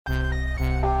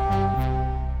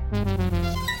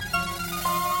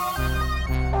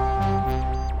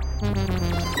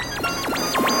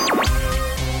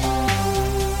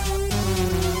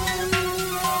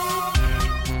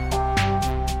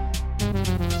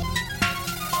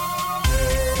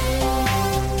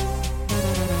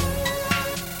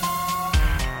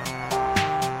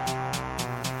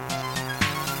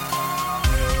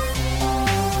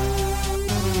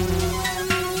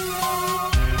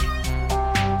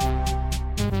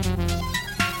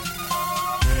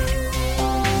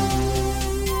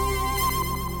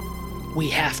we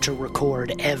have to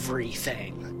record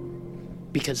everything.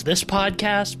 Because this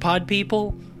podcast, Pod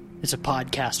People, is a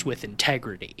podcast with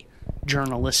integrity.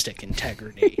 Journalistic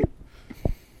integrity.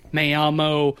 Me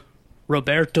llamo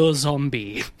Roberto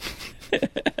Zombie.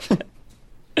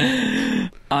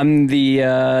 I'm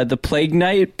the Plague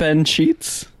Knight, Ben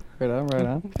Sheets. Right on.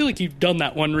 I feel like you've done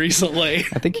that one recently.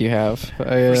 I think you have.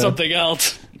 For something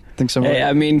else. I think so. Hey,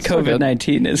 I mean,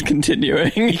 COVID-19 is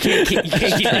continuing. You can't keep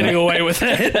getting away with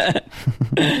it.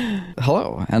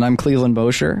 Hello, and I'm Cleveland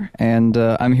Bosher, and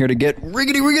I'm here to get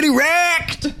riggedy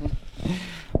wrecked!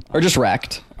 Or just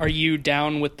wrecked. Are you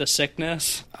down with the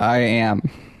sickness? I am.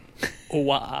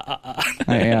 Wah.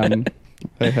 I am.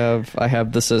 I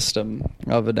have the system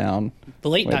of a down. The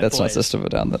late night that's boys. not system of a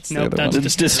down. That's Nope, the other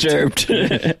that's one. Disturbed.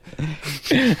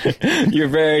 You're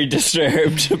very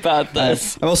disturbed about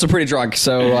this. I'm also pretty drunk,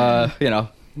 so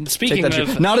Speaking take that of,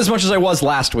 shit. Not as much as I was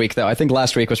last week, though. I think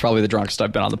last week was probably the drunkest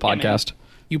I've been on the podcast.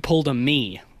 you pulled a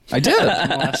me I did. on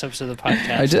the last episode of the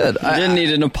podcast. I did. I didn't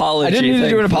need an apology. I didn't need to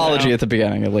do an Thank you. apology at the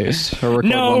beginning, at least. Or record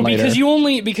No, one later.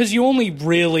 because you only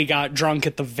really got drunk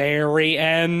at the very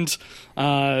end,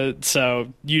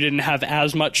 so you didn't have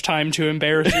as much time to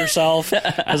embarrass yourself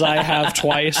as I have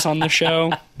twice on the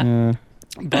show.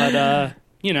 But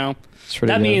It's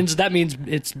pretty that means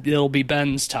it'll be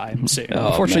Ben's time soon. Oh,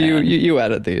 Unfortunately, man. you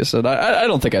edit these, and I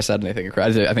don't think I said anything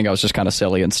crazy. I think I was just kind of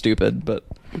silly and stupid, but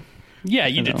Yeah,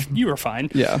 you did. You were fine.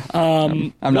 yeah,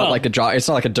 I'm not like it's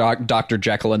not like a Dr.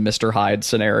 Jekyll and Mr. Hyde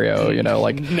scenario. No.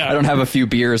 I don't have a few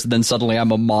beers and then suddenly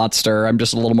I'm a monster. I'm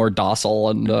just a little more docile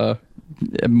and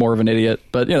more of an idiot.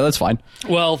 But that's fine.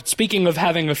 Well, speaking of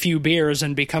having a few beers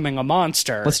and becoming a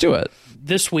monster, Let's do it.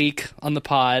 this week on the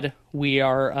pod, we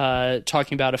are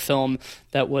talking about a film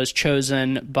that was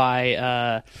chosen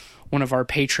by one of our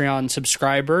Patreon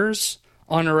subscribers,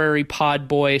 honorary pod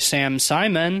boy Sam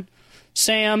Simon.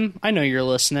 Sam, I know you're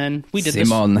listening. We did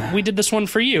this one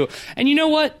for you. And you know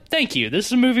what? Thank you. This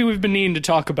is a movie we've been needing to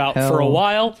talk about for a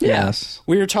while. Yes.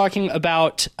 We were talking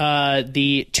about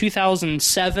the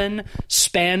 2007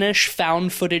 Spanish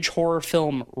found footage horror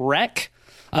film Wreck.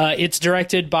 It's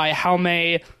directed by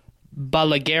Jaume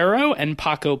Balaguerro and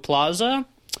Paco Plaza.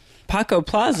 Paco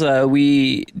Plaza,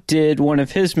 we did one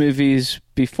of his movies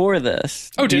before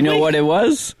this. Oh, Do you did know we? what it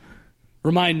was?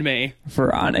 Remind me.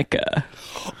 Veronica.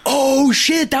 Oh,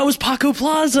 shit, that was Paco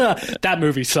Plaza. That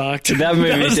movie sucked. That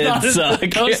movie was did not suck.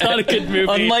 That was not a good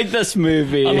movie. Unlike this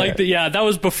movie. That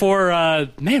was before,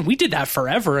 man, we did that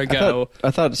forever ago.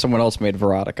 I thought someone else made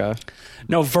Veronica.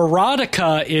 No,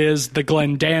 Veronica is the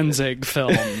Glenn Danzig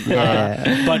film.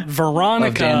 But Veronica,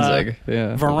 Of Danzig,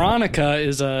 yeah. Veronica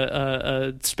is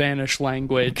a Spanish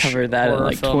language. covered that in horror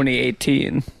like film.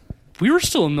 2018. We were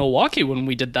still in Milwaukee when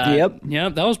we did that.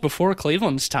 Yep. That was before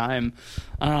Cleveland's time.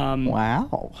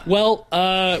 Wow. Well,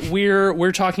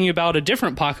 we're talking about a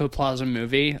different Paco Plaza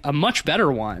movie, a much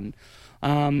better one,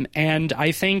 and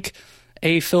I think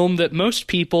a film that most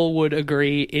people would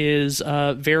agree is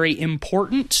very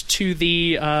important to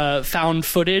the found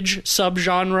footage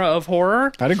subgenre of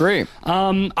horror. I'd agree.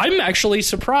 I'm actually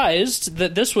surprised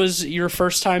that this was your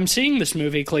first time seeing this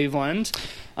movie, Cleveland.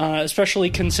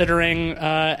 Especially considering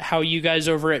how you guys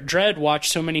over at Dread watch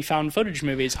so many found footage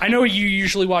movies. I know you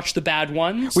usually watch the bad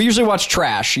ones. We usually watch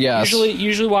trash, yes.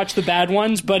 Usually watch the bad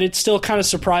ones, but it's still kind of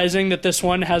surprising that this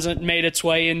one hasn't made its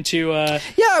way into.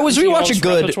 We watch a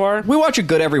good. repertoire. We watch a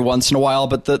good every once in a while,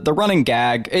 but the running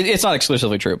gag. It's not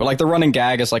exclusively true, but like the running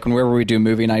gag is like whenever we do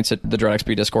movie nights at the Dread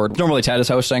XP Discord. Normally Ted is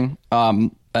hosting.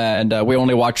 And we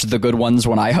only watch the good ones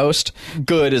when I host.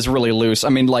 Good is really loose. I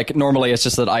mean, like, normally it's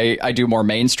just that I do more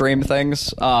mainstream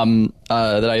things that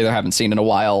I either haven't seen in a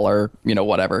while or,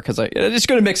 whatever. Because it's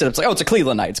going to mix it up. It's like, it's a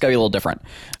Cleveland night. It's got to be a little different.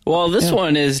 Well, this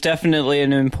one is definitely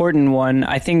an important one.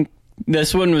 I think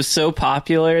this one was so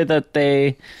popular that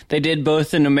they did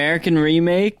both an American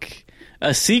remake,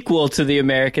 a sequel to the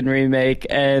American remake,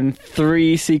 and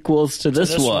 3 sequels to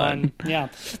this one. Yeah,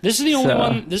 this is the only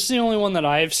one. This is the only one that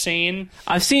I've seen.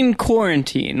 I've seen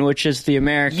Quarantine, which is the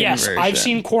American version. I've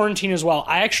seen Quarantine as well.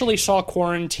 I actually saw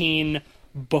Quarantine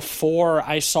before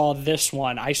I saw this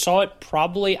one. I saw it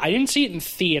I didn't see it in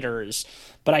theaters,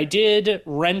 but I did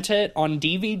rent it on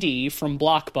DVD from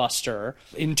Blockbuster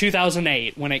in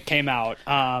 2008 when it came out.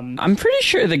 I'm pretty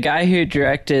sure the guy who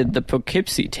directed the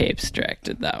Poughkeepsie tapes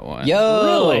directed that one.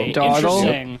 Really Dawdle.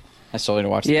 interesting. I still need to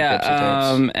watch the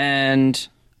Poughkeepsie tapes. And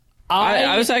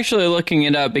I was actually looking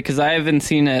it up because I haven't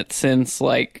seen it since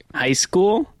like high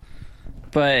school,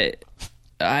 but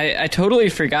I totally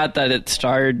forgot that it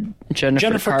starred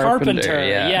Jennifer Carpenter.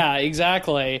 Yeah,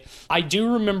 exactly. I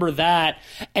do remember that,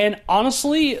 and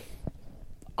honestly,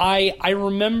 I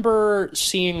remember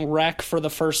seeing Rec for the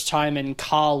first time in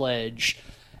college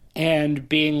and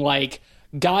being like,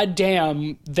 God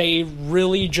damn, they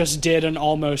really just did an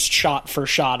almost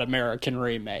shot-for-shot American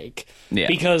remake. Yeah.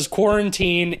 Because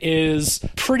Quarantine is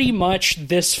pretty much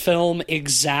this film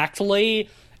exactly,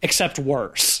 except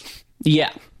worse.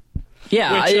 Yeah.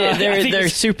 Yeah, Which, I think they're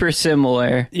is- super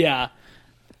similar. Yeah.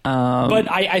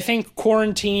 But I think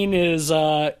Quarantine is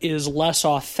less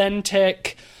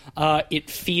authentic. It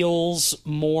feels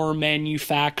more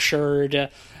manufactured,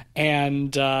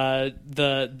 and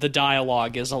the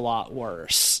dialogue is a lot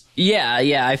worse.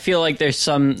 Yeah, I feel like there's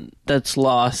some that's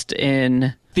lost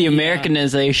in the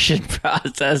Americanization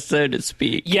process, so to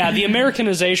speak. Yeah, the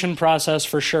Americanization process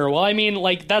for sure. Well, I mean,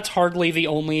 like, that's hardly the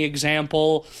only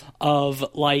example of,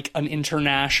 like, an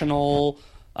international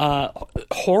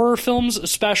horror films,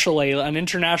 especially an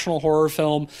international horror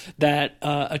film that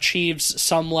achieves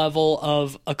some level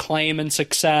of acclaim and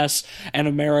success, and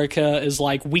America is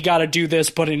like, we got to do this,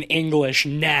 but in English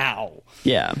now.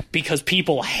 Yeah. Because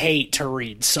people hate to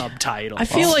read subtitles. I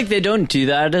feel like they don't do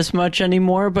that as much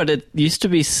anymore, but it used to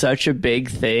be such a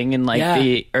big thing in like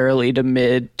the early to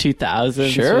mid 2000s.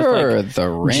 Sure, with, like, The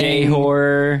Ring,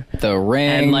 J-horror, The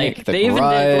Ring, and like The they even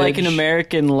Grudge, did like an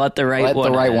American Let the Right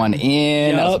One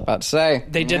in. I was Yup. about to say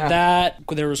They did that.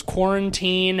 There was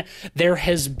Quarantine. There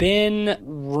has been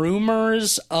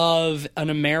rumors of an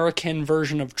American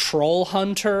version of Troll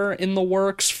Hunter in the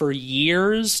works for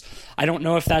years. I don't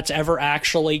know if that's ever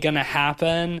actually going to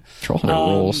happen. Troll Hunter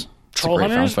rules. It's a Troll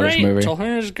great Hunter found is footage great. movie. Troll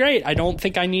Hunter is great. I don't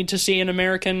think I need to see an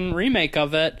American remake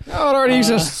of it. Oh, it already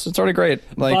exists. It's already great.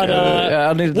 Like, But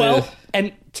I need well, the.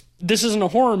 and this isn't a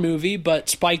horror movie, but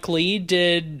Spike Lee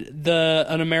did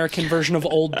an American version of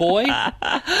Old Boy,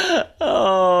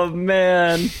 Oh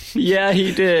man, yeah,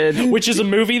 he did. which is a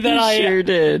movie that I Sure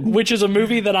did. which is a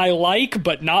movie that I like,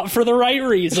 but not for the right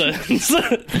reasons.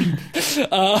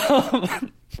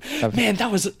 Man, that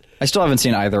was I still haven't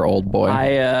seen either Old Boy,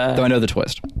 though I know the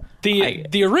twist.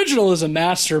 the original is a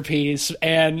masterpiece,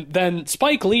 and then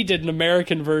Spike Lee did an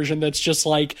American version that's just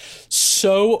like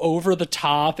so over the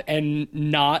top and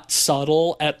not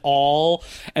subtle at all.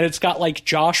 And it's got like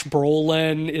Josh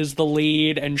Brolin is the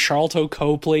lead, and Charlton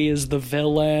Copley is the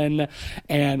villain,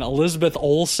 and Elizabeth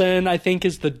Olsen I think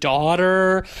is the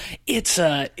daughter. It's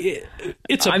a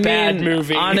bad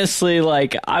movie. Honestly,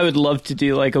 like I would love to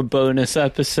do like a bonus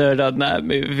episode on that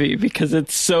movie because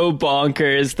it's so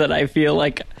bonkers that I feel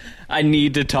like I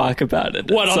need to talk about it.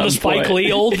 What, at on the some Spike point.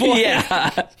 Lee Old Boy?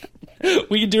 Yeah.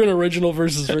 We can do an original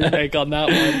versus remake on that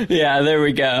one. Yeah, there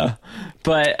we go.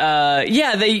 But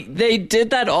yeah, they did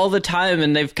that all the time,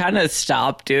 and they've kind of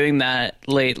stopped doing that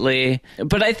lately.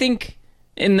 But I think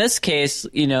in this case,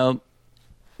 you know,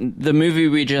 the movie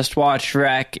we just watched,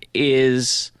 Rec,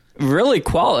 is really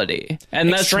quality, and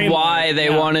that's Extremely, why they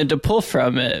wanted to pull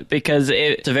from it, because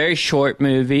it's a very short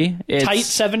movie. It's Tight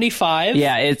 75.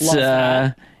 Yeah, it's Love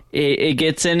that. it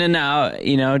gets in and out,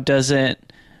 you know, doesn't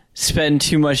spend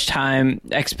too much time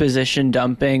exposition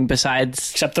dumping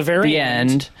besides Except the very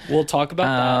end. We'll talk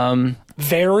about that.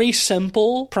 Very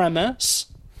simple premise.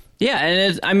 Yeah,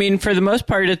 and I mean, for the most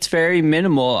part, it's very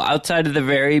minimal. Outside of the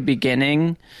very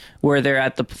beginning, where they're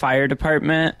at the fire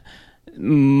department,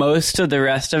 most of the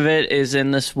rest of it is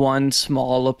in this one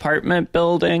small apartment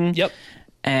building. Yep.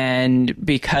 And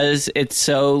because it's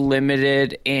so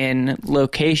limited in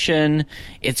location,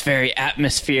 it's very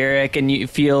atmospheric, and you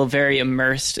feel very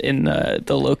immersed in the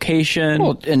location.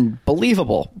 Well, and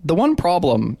believable. The one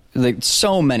problem that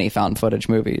so many found footage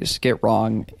movies get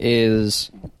wrong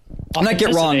is not get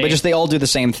wrong, Authenticity. but just they all do the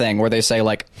same thing where they say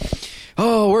like,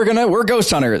 "Oh, we're ghost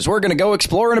hunters. We're gonna go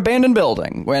explore an abandoned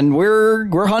building when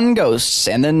we're hunting ghosts."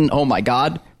 And then, oh my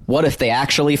god, what if they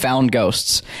actually found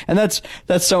ghosts? And that's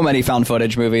so many found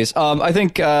footage movies. I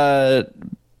think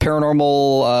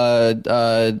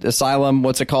Paranormal Asylum,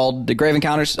 what's it called? The Grave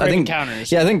Encounters. Grave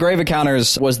Encounters. Yeah, I think Grave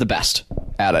Encounters was the best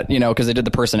at it. You know, because they did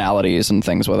the personalities and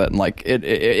things with it, and like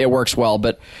it works well,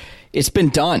 but. It's been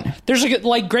done. There's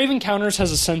like Grave Encounters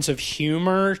has a sense of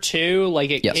humor too. Like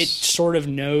Yes. it sort of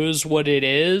knows what it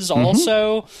is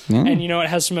also. And you know, it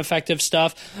has some effective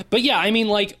stuff. But yeah, I mean,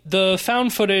 like the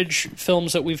found footage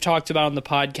films that we've talked about on the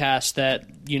podcast that,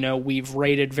 you know, we've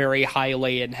rated very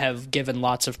highly and have given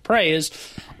lots of praise,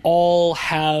 all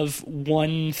have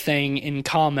one thing in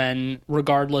common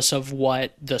regardless of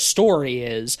what the story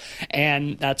is,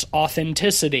 and that's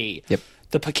authenticity. Yep.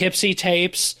 The Poughkeepsie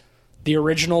tapes, the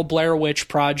original Blair Witch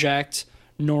Project,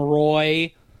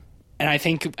 Noroi, and I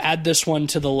think add this one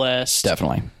to the list.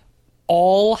 Definitely.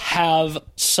 All have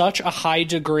such a high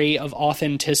degree of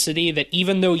authenticity that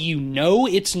even though you know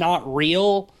it's not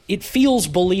real, it feels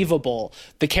believable.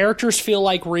 The characters feel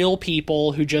like real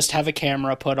people who just have a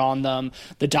camera put on them.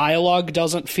 The dialogue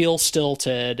doesn't feel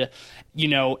stilted. You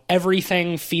know,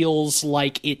 everything feels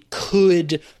like it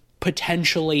could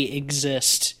potentially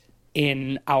exist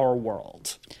in our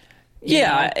world.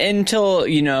 Yeah, until,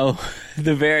 you know,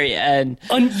 the very end.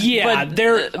 But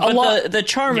the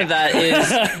charm of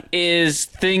that is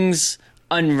things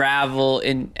unravel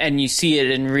and you see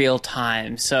it in real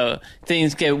time. So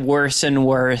things get worse and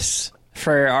worse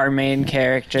for our main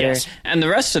character and the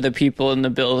rest of the people in the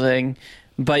building.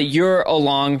 But you're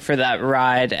along for that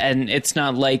ride, and it's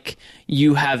not like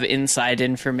you have inside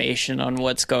information on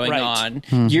what's going on.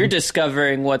 Mm-hmm. You're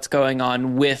discovering what's going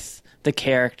on with the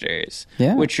characters,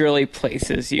 which really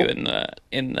places you in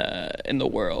the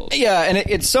world. Yeah, and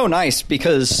it's so nice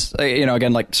because you know,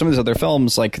 again, like some of these other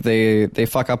films, like they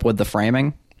fuck up with the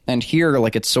framing. And here,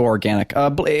 like, it's so organic.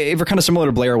 We're kind of similar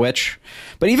to Blair Witch,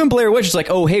 but even Blair Witch is like,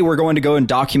 oh, hey, we're going to go and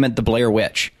document the Blair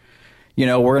Witch. You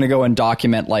know, we're going to go and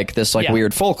document, like, this, like,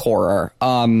 weird folk horror.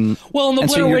 Well, in the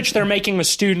Blair Witch, they're making a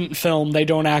student film. They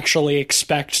don't actually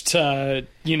expect to,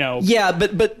 you know... Yeah,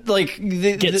 but like...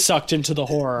 get sucked into the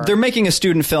horror. They're making a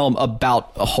student film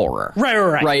about a horror.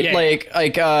 Right.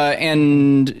 Yeah,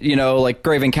 and, you know, like,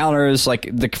 Grave Encounters, like,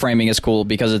 the framing is cool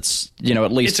because it's, you know,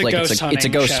 at least, it's a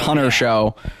ghost hunter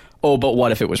show. Oh, but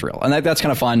what if it was real? And that's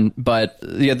kind of fun. But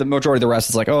yeah, the majority of the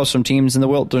rest is like, oh, some teams in the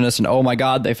wilderness, and oh my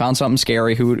God, they found something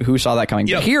scary. Who saw that coming?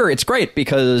 Yep. But here, it's great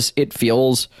because it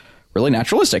feels really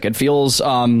naturalistic. It feels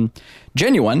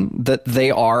genuine that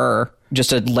they are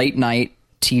just a late night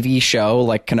TV show,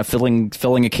 like kind of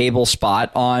filling a cable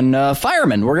spot on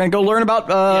firemen. We're gonna go learn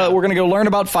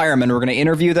about firemen. We're gonna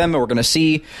interview them, and we're gonna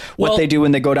see what they do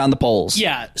when they go down the poles.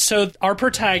 Yeah. So our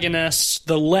protagonists,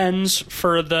 the lens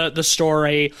for the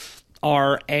story,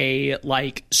 are a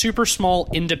like super small,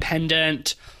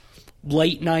 independent,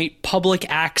 late night, public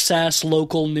access,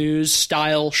 local news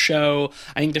style show.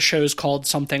 I think the show is called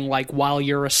something like While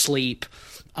You're Asleep.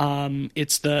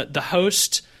 It's the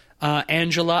host.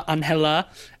 Angela,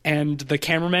 and the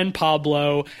cameraman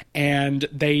Pablo, and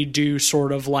they do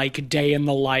sort of like day in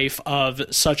the life of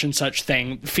such and such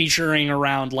thing, featuring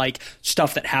around like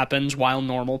stuff that happens while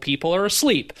normal people are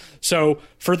asleep. So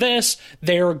for this,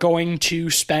 they're going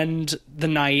to spend the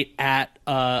night at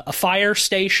a fire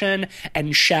station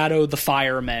and shadow the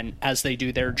firemen as they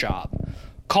do their job.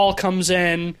 Call comes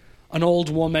in, an old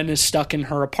woman is stuck in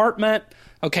her apartment.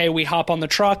 Okay, we hop on the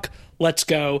truck. Let's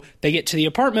go. They get to the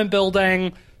apartment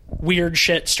building. Weird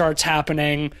shit starts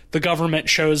happening. The government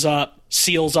shows up,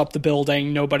 seals up the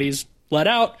building. Nobody's let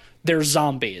out. There's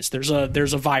zombies. There's a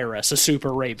virus, a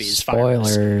super rabies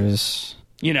virus. Spoilers.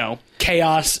 You know,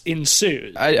 chaos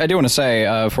ensues. I do want to say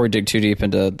before we dig too deep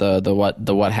into the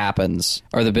what happens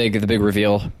or the big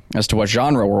reveal as to what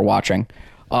genre we're watching.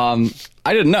 I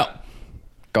didn't know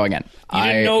going in. You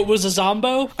didn't know it was a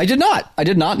Zombo? I did not. I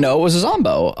did not know it was a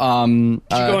Zombo.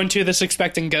 Did you go into this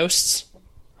expecting ghosts?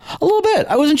 A little bit.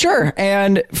 I wasn't sure.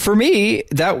 And for me,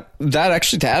 that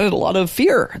actually added a lot of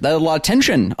fear. That added a lot of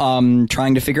tension,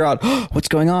 trying to figure out what's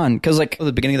going on. Because, like,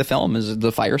 the beginning of the film is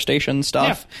the fire station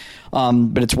stuff. Yeah.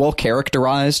 But it's well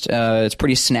characterized. It's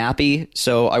pretty snappy.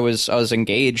 So I was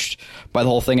engaged by the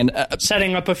whole thing. And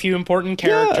setting up a few important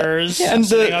characters. Yeah. And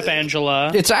setting up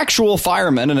Angela. It's actual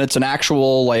firemen, and it's an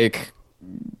actual, like,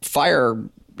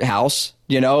 firehouse.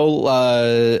 You know,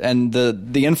 and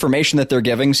the information that they're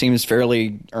giving seems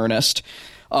fairly earnest.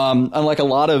 Unlike a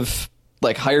lot of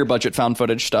like higher budget found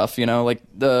footage stuff, you know, like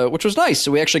which was nice.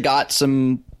 So we actually got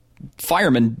some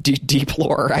fireman deep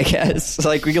lore, I guess.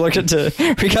 Like we got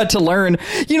to learn,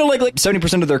 you know, like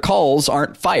 70% of their calls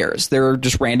aren't fires; they're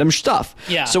just random stuff.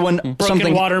 Yeah. So when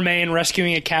broken water main,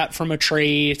 rescuing a cat from a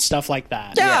tree, stuff like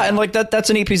that. Yeah, and like that's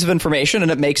a neat piece of information,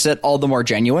 and it makes it all the more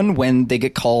genuine when they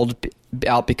get called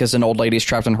out because an old lady's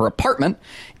trapped in her apartment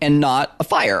and not a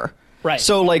fire. Right.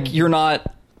 So like you're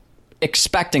not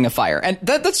expecting a fire, and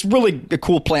that's really a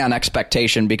cool play on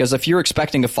expectation, because if you're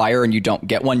expecting a fire and you don't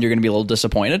get one, you're going to be a little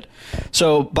disappointed.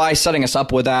 So by setting us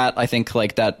up with that, I think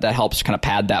like that helps kind of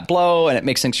pad that blow, and it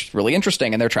makes things really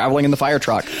interesting. And they're traveling in the fire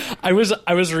truck. I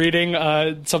was reading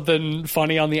something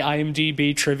funny on the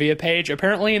IMDb trivia page.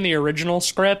 Apparently in the original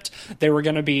script they were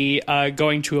going to be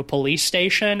going to a police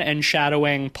station and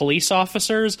shadowing police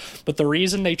officers, but the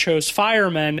reason they chose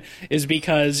firemen is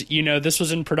because, you know, this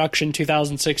was in production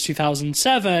 2006-2007.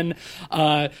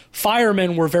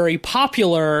 Firemen were very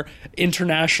popular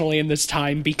internationally in this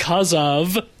time because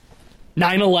of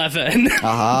 9/11.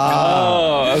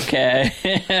 Oh, okay.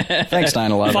 Thanks,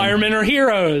 9/11. Firemen are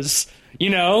heroes, you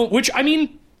know, which, I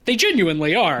mean, they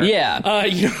genuinely are. Yeah.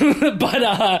 You know,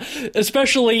 but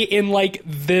especially in like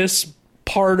this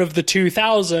part of the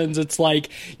 2000s, it's like,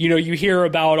 you know, you hear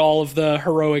about all of the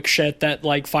heroic shit that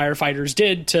like firefighters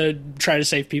did to try to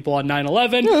save people on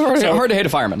 9/11. Hard to hate a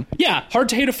fireman. Yeah, hard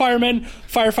to hate a fireman.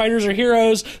 Firefighters are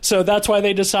heroes. So that's why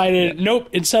they decided, nope,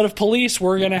 instead of police,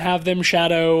 we're going to have them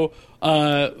shadow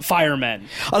firemen.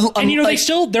 And, you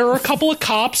know, there are a couple of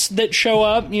cops that show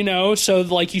up, you know, so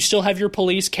like you still have your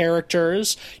police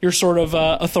characters, your sort of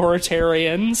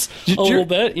authoritarians a little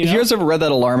bit. You know? Have you guys ever read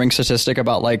that alarming statistic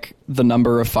about like the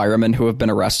number of firemen who have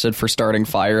been arrested for starting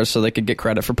fires so they could get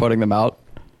credit for putting them out?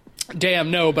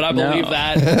 Damn, no, but I believe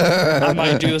that. I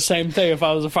might do the same thing if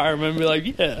I was a fireman and be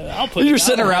like, yeah, I'll put You're you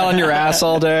sitting out. around on your ass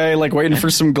all day, like waiting for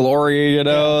some glory, you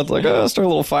know? It's like, oh, start a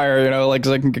little fire, you know, like,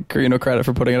 so I can get, you know, credit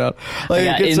for putting it out. Like,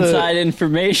 I got inside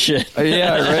information.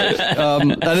 Yeah, right.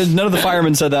 None of the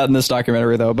firemen said that in this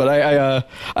documentary, though, but I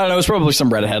don't know, it's probably some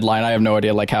Reddit headline. I have no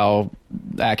idea, like, how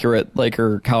accurate, like,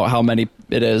 or how many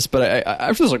it is, but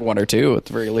I feel like one or two at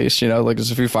the very least, you know, like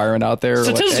there's a few firemen out there.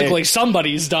 Statistically, like, hey,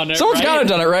 somebody's done it. Someone's right? got to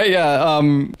done it, right? Yeah. I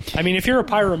mean, if you're a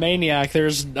pyromaniac,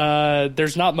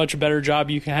 there's not much a better job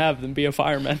you can have than be a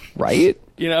fireman, right?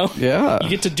 You know, yeah. You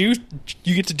get to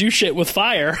do shit with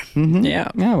fire. Mm-hmm. Yeah.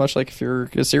 Much like if you're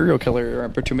a serial killer, there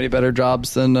aren't too many better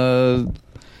jobs than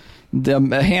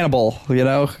Hannibal. You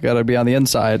know, got to be on the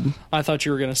inside. I thought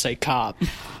you were gonna say cop.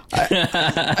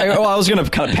 I was going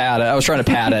to pad it. I was trying to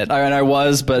pad it. I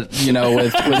was, but, you know,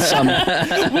 with some...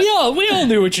 we all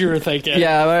knew what you were thinking.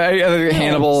 Yeah,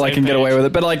 Hannibal, I can get away with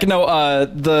it. But, like, no,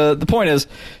 the point is,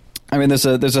 I mean, there's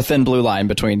a thin blue line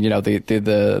between, you know, the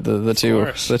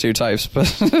two types.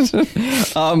 But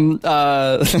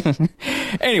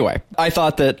anyway, I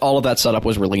thought that all of that setup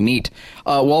was really neat.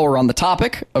 While we're on the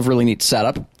topic of really neat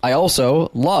setup, I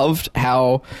also loved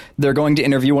how they're going to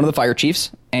interview one of the fire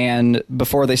chiefs, and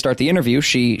before they start the interview,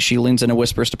 she leans in and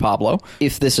whispers to Pablo,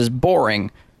 "If this is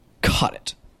boring, cut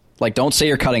it. Like, don't say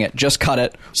you're cutting it. Just cut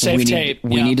it. Save tape.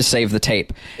 We need to save the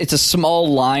tape." It's a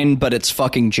small line, but it's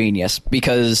fucking genius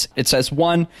because it says,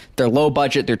 one, they're low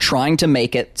budget. They're trying to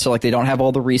make it. So, like, they don't have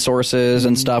all the resources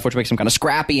and stuff, which makes them kind of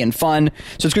scrappy and fun.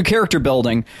 So it's good character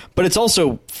building, but it's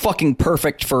also fucking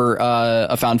perfect for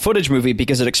a found footage movie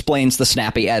because it explains the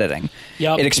snappy editing.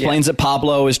 Yep. It explains that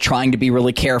Pablo is trying to be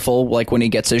really careful, like, when he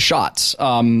gets his shots.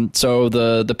 So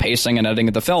the pacing and editing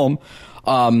of the film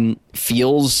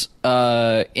feels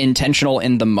intentional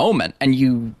in the moment, and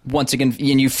you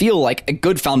feel like a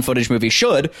good found footage movie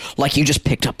should, like you just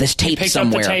picked up this tape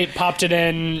somewhere. Up the tape, popped it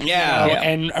in, yeah.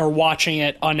 And are watching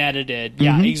it unedited.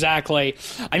 Yeah, exactly.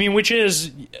 I mean, which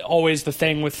is always the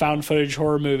thing with found footage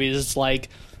horror movies. It's like,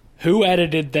 who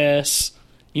edited this?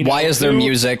 You know, why is there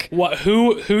music?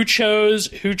 Who chose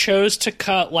to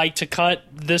cut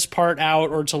this part out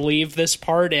or to leave this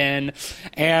part in?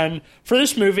 And for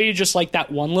this movie, just like that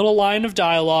one little line of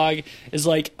dialogue is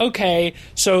like, okay,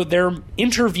 so they're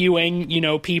interviewing, you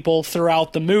know, people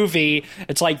throughout the movie.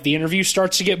 It's like the interview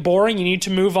starts to get boring. You need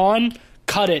to move on.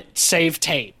 Cut it. Save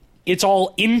tape. It's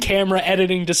all in-camera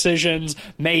editing decisions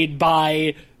made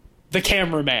by the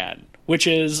cameraman, which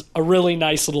is a really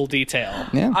nice little detail.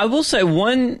 Yeah. I will say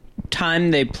one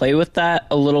time they play with that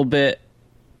a little bit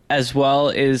as well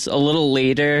is a little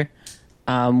later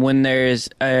when there's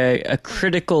a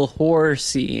critical horror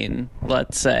scene,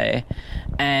 let's say,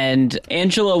 and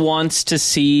Angela wants to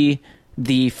see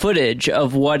the footage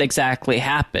of what exactly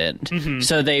happened. Mm-hmm.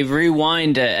 So they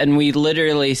rewind it, and we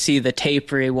literally see the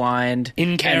tape rewind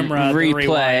in camera,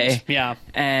 replay. Yeah.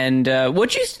 And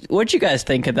what'd you guys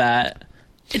think of that?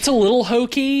 It's a little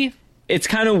hokey. It's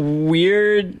kind of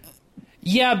weird.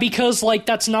 Yeah, because like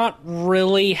that's not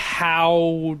really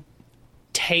how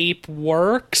tape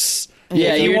works.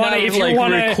 Yeah, you're not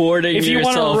recording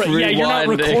yourself rewinding. Yeah, you're not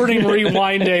recording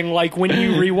rewinding. Like when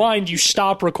you rewind, you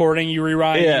stop recording, you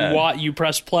rewind, you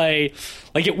press play.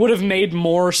 Like it would have made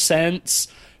more sense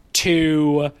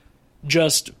to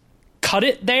just cut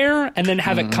it there and then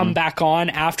have it come back on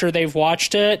after they've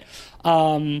watched it.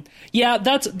 Yeah,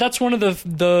 that's one of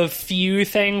the few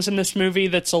things in this movie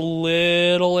that's a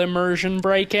little immersion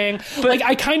breaking. But like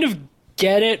I kind of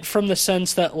get it from the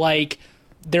sense that like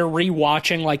they're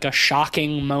rewatching like a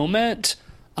shocking moment.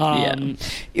 You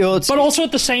know, but also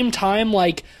at the same time,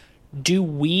 like, do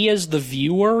we as the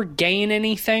viewer gain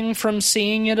anything from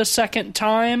seeing it a second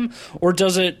time? Or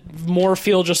does it more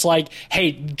feel just like,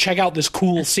 hey, check out this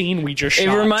cool scene we just shot?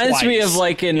 It reminds twice. me of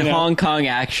like in Hong Kong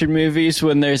action movies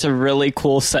when there's a really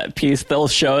cool set piece, they'll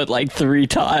show it like 3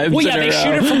 times. Well, yeah, they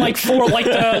shoot it from like 4,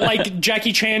 like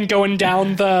Jackie Chan going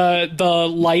down the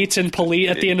light in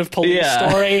Police at the end of Police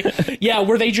Story. Yeah,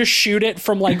 where they just shoot it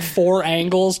from like 4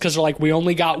 angles because they're like, we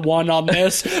only got one on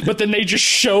this, but then they just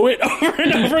show it over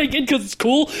and over again because it's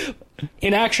cool.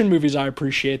 In action movies, I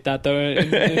appreciate that, though.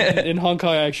 In Hong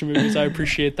Kong action movies, I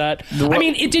appreciate that. I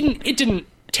mean, it didn't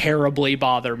terribly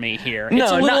bother me here.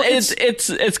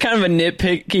 It's kind of a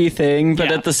nitpicky thing,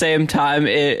 but at the same time,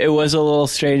 it was a little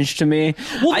strange to me.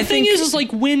 Well, the thing is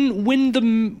like when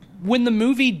the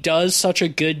movie does such a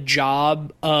good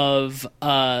job of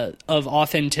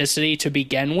authenticity to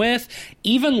begin with,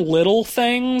 even little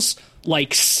things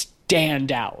like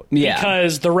stand out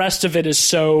because the rest of it is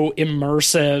so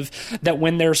immersive that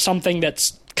when there's something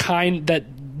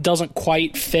that doesn't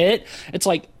quite fit, it's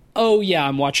like, oh yeah,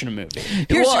 I'm watching a movie. And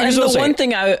the one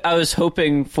thing I was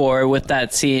hoping for with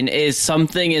that scene is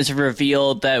something is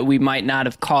revealed that we might not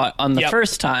have caught on the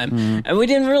first time, and we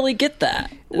didn't really get that.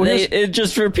 It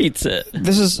just repeats it.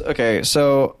 This is okay.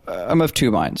 So I'm of two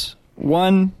minds.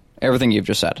 One, everything you've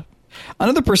just said.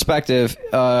 Another perspective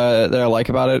that I like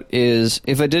about it is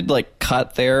if I did like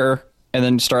cut there and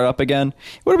then start up again,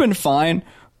 it would have been fine.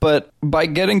 But by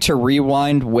getting to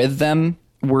rewind with them,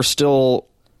 we're still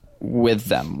with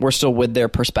them. We're still with their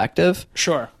perspective.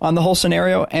 Sure. On the whole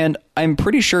scenario. And I'm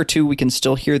pretty sure, too, we can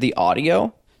still hear the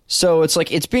audio. So it's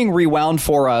like it's being rewound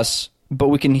for us, but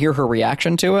we can hear her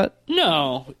reaction to it.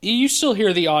 No, you still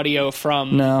hear the audio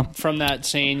from that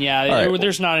scene. Yeah, right.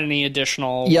 There's not any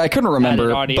additional. Yeah, I couldn't remember,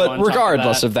 but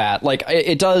regardless of that, like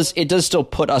it does still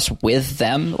put us with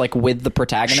them, like with the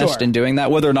protagonist in doing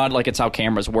that, whether or not like it's how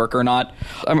cameras work or not.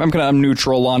 I'm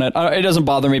neutral on it. It doesn't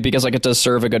bother me because like it does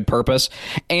serve a good purpose,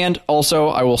 and also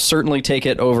I will certainly take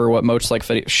it over what most like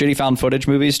shitty found footage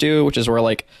movies do, which is where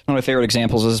like one of my favorite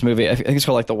examples of this movie. I think it's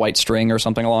called like The White String or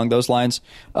something along those lines.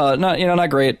 Not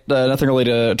great, nothing really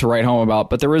to write home about,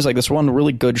 but there was like this one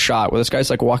really good shot where this guy's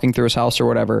like walking through his house or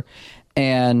whatever,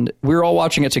 and we were all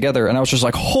watching it together, and I was just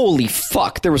like, holy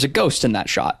fuck, there was a ghost in that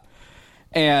shot.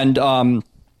 And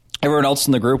everyone else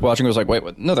in the group watching was like, wait,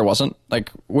 what? No, there wasn't.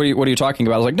 Like, what are you talking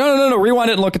about? I was like, no,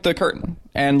 rewind it and look at the curtain.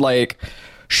 And like,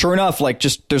 sure enough, like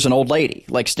just there's an old lady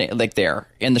like there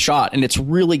in the shot, and it's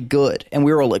really good. And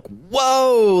we were all like,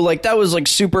 whoa, like that was like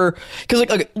super, because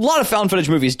like a lot of found footage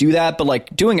movies do that, but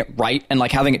like doing it right and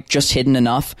like having it just hidden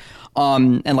enough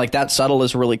and like that subtle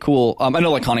is really cool. I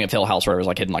know like Haunting of Hill House where it was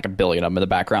like hidden like a billion of them in the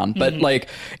background, but like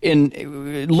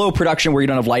in low production where you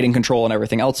don't have lighting control and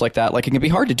everything else like that, like it can be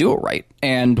hard to do it right.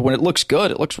 And when it looks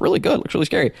good, it looks really good, it looks really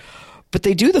scary. But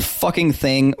they do the fucking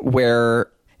thing where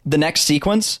the next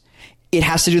sequence, it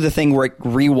has to do the thing where it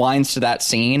rewinds to that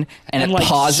scene and it like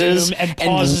pauses and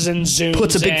zooms,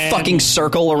 puts a big fucking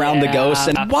circle around the ghost.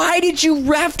 And why did you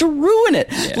have to ruin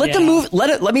it? Let the movie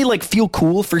let me like feel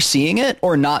cool for seeing it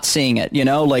or not seeing it, you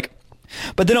know, like.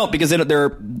 But they don't, because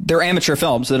they're amateur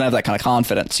films, so they don't have that kind of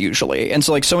confidence usually. And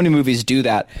so like so many movies do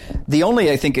that. The only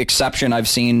I think exception I've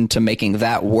seen to making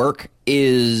that work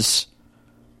is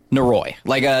Noroi.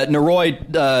 Like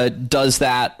Noroi does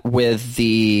that with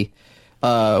the.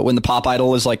 When the pop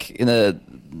idol is like in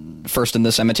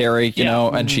the cemetery, you know,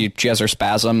 and she has her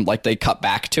spasm, like they cut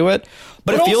back to it.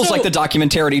 But it feels like the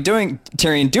documentary doing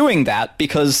that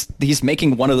because he's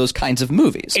making one of those kinds of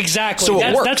movies. Exactly. So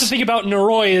that's the thing about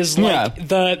Noroi is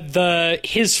like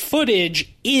his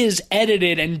footage is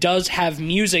edited and does have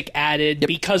music added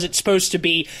because it's supposed to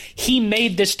be he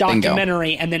made this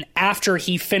documentary and then after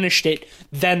he finished it,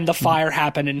 then the fire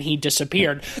happened and he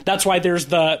disappeared. That's why there's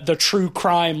the true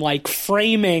crime like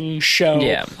framing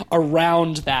show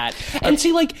around that. And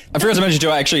see, like I forgot to mention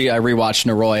too, I rewatched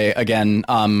Noroi again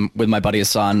with my buddies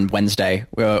on Wednesday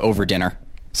over dinner.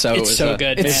 So it's so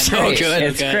good. It's so good.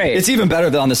 It's great. It's even better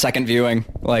than on the second viewing,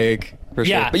 like for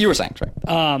sure. But you were saying,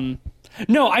 right?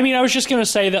 No, I mean, I was just going to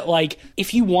say that, like,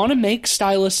 if you want to make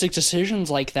stylistic decisions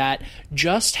like that,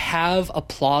 just have a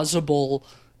plausible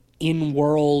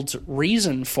in-world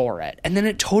reason for it. And then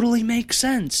it totally makes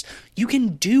sense. You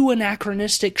can do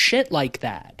anachronistic shit like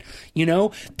that. You know,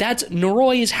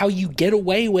 Noroi is how you get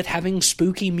away with having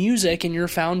spooky music in your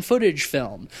found footage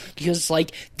film. Because,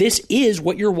 like, this is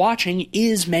what you're watching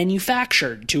is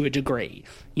manufactured to a degree,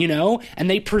 you know? And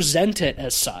they present it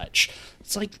as such.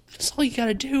 It's like, that's all you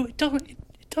gotta do. It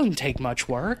doesn't take much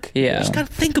work. Yeah. You just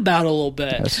gotta think about it a little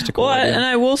bit. That's a cool idea. And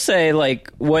I will say, like,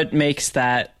 what makes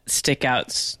that stick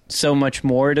out so much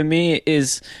more to me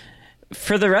is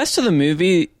for the rest of the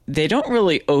movie, they don't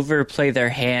really overplay their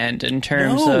hand in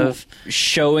terms of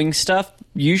showing stuff.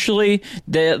 Usually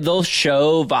they'll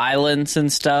show violence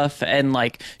and stuff and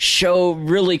like show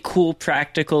really cool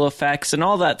practical effects and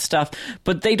all that stuff,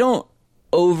 but they don't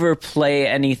overplay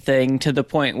anything to the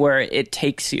point where it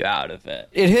takes you out of it.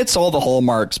 It hits all the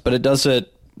hallmarks, but it does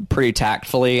it pretty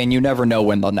tactfully, and you never know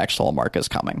when the next hallmark is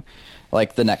coming,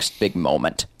 like the next big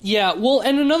moment. Yeah, well,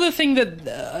 and another thing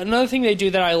they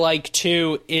do that I like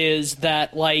too is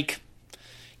that, like,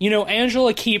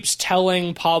 Angela keeps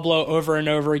telling Pablo over and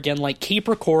over again, like, keep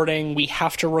recording. We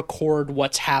have to record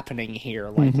what's happening here.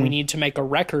 Like, we need to make a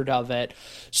record of it.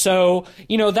 So,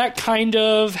 that kind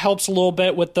of helps a little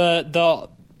bit with the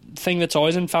thing that's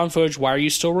always in found footage. Why are you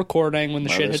still recording when the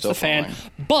shit hits the fan?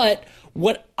 But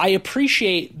what I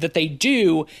appreciate that they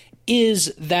do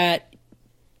is that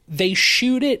they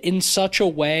shoot it in such a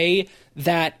way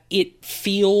that it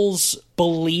feels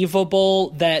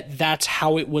believable that that's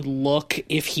how it would look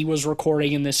if he was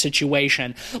recording in this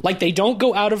situation. Like, they don't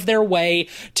go out of their way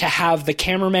to have the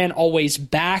cameraman always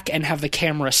back and have the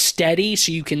camera steady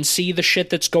so you can see the shit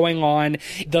that's going on.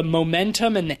 The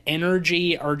momentum and the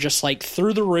energy are just like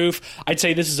through the roof. I'd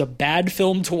say this is a bad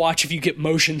film to watch if you get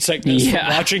motion sickness from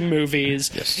watching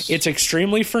movies. Yes. It's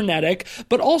extremely frenetic,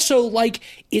 but also like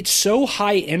it's so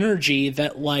high energy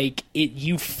that like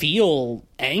you feel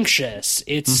anxious.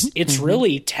 It's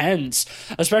really tense,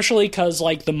 especially because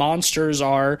like the monsters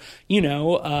are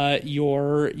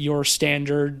your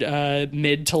standard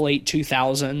mid to late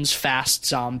 2000s fast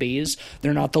zombies.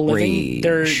 They're not the living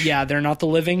they're not the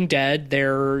living dead.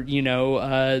 They're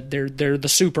they're the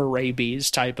super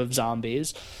rabies type of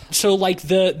zombies. So like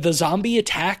the zombie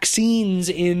attack scenes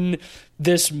in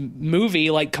this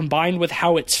movie, like combined with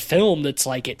how it's filmed, it's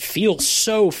like it feels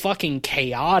so fucking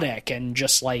chaotic and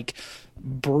just like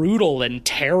brutal and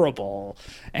terrible.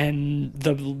 And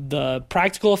the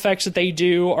practical effects that they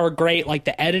do are great. Like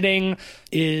the editing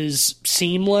is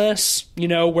seamless,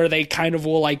 where they kind of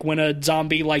will, like when a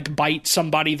zombie like bites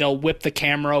somebody, they'll whip the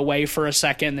camera away for a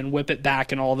second, then whip it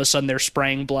back, and all of a sudden they're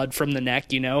spraying blood from the neck.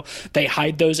 They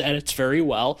hide those edits very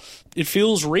well. It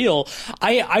feels real.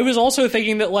 I was also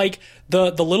thinking that like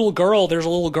the little girl, there's a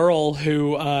little girl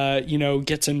who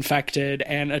gets infected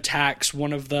and attacks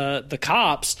one of the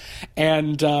cops,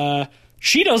 and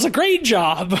she does a great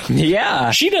job. Yeah.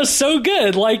 She does so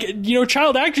good. Like,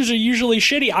 child actors are usually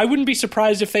shitty. I wouldn't be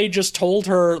surprised if they just told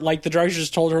her, like, the director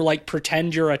just told her, like,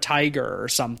 pretend you're a tiger or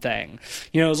something.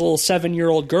 As a little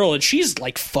 7-year-old girl, and she's,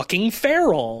 like, fucking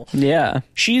feral. Yeah.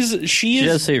 She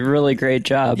does a really great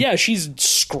job. Yeah, she's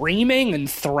screaming and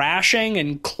thrashing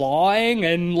and clawing,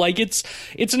 and, like, it's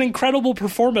an incredible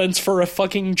performance for a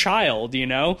fucking child,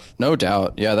 No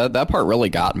doubt. Yeah, that part really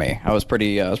got me. I was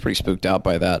pretty spooked out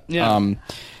by that. Yeah.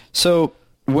 So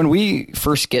when we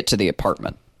first get to the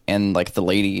apartment and like the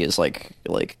lady is like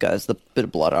has the bit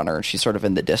of blood on her and she's sort of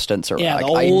in the distance, or yeah, like,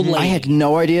 the old lady. I had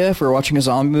no idea if we were watching a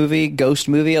zombie movie, ghost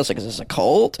movie. I was like, is this a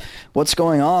cult? What's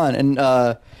going on?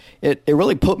 And it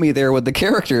really put me there with the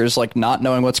characters, like not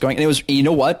knowing what's going on. And it was,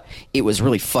 it was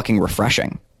really fucking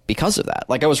refreshing because of that.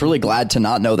 Like I was really glad to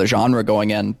not know the genre going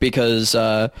in, because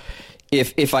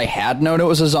if I had known it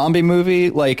was a zombie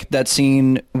movie, like that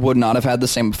scene would not have had the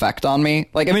same effect on me.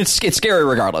 Like, I mean, it's scary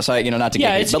regardless. Not to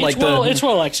get it, but it's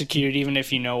well executed, even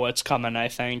if you know what's coming, I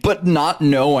think. But not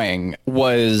knowing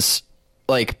was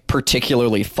like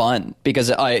particularly fun, because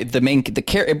it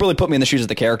really put me in the shoes of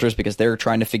the characters, because they're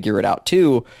trying to figure it out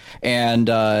too, and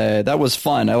that was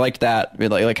fun. I liked that,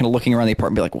 like kind of looking around the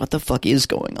apartment, be like, what the fuck is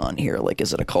going on here? Like,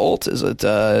 is it a cult? Is it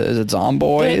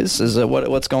zomboids? Is it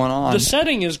what's going on? The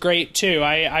setting is great too.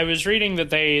 I was reading that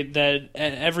that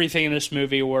everything in this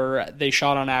movie they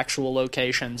shot on actual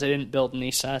locations. They didn't build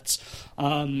any sets,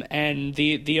 and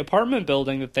the apartment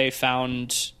building that they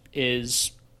found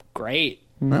is great.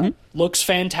 Mm-hmm. Looks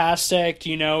fantastic.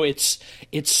 It's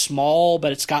small,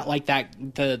 but it's got like that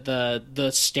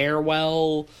the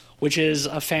stairwell, which is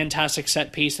a fantastic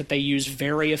set piece that they use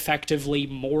very effectively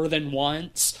more than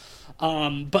once.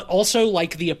 But also,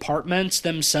 like, the apartments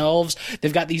themselves,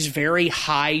 they've got these very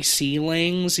high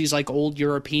ceilings, these, like, old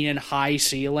European high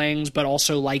ceilings, but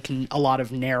also, like, a lot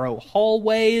of narrow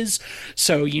hallways.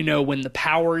 So, when the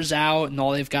power's out and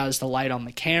all they've got is the light on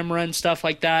the camera and stuff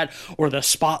like that, or the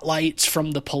spotlights from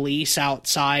the police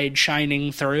outside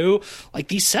shining through, like,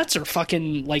 these sets are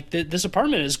fucking, like, this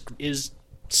apartment is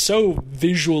so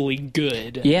visually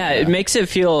good. Yeah, it makes it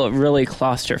feel really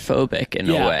claustrophobic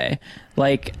in a way.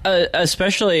 Like,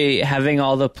 especially having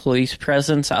all the police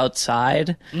presence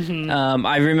outside. Mm-hmm.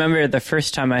 I remember the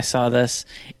first time I saw this,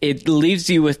 it leaves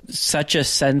you with such a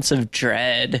sense of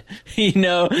dread,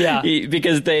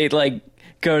 because they, like,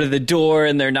 go to the door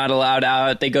and they're not allowed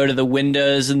out. They go to the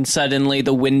windows and suddenly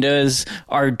the windows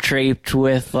are draped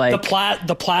with like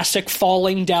the plastic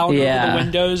falling down over the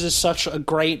windows is such a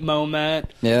great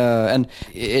moment. Yeah, and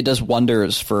it does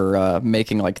wonders for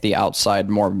making like the outside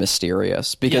more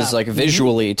mysterious, because like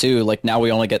visually too, like now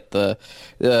we only get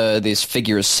these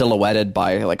figures silhouetted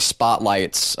by like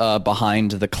spotlights behind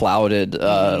the clouded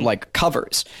like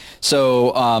covers.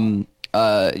 So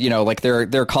you know, like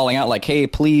they're calling out like, hey,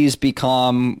 please be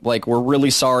calm. Like, we're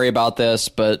really sorry about this,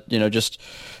 but, you know, just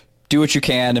do what you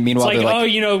can. And meanwhile, It's like, they're like, oh,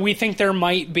 you know, we think there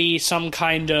might be some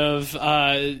kind of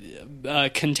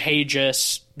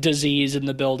contagious disease in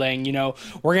the building. You know,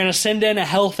 we're going to send in a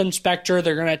health inspector.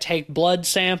 They're going to take blood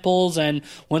samples, and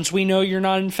once we know you're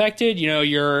not infected, you know,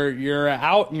 you're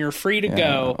out and you're free to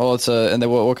go. oh, it's a, and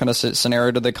then what kind of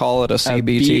scenario do they call it? A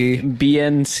CBT?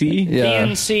 BNC. Yeah.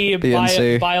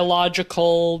 BNC,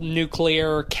 biological,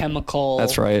 nuclear, chemical.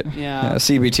 That's right. Yeah.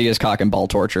 CBT is cock and ball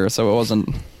torture, so it wasn't.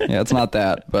 Yeah, it's not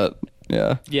that, but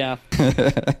yeah. Yeah.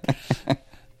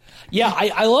 Yeah,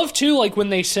 I love, too, like, when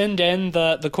they send in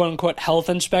the quote-unquote health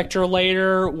inspector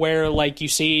later, where, like, you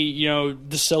see, you know,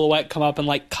 the silhouette come up and,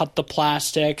 like, cut the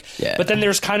plastic. Yeah. But then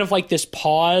there's kind of, like, this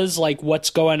pause, like, what's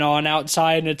going on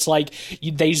outside, and it's, like,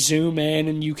 they zoom in,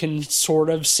 and you can sort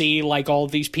of see, like, all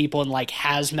of these people in, like,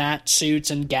 hazmat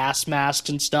suits and gas masks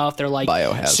and stuff. They're, like,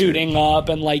 Biohazard. suiting up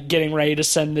and, like, getting ready to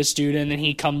send this dude in, and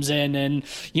he comes in and,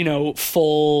 you know,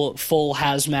 full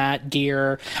hazmat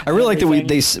gear. I really like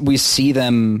that we see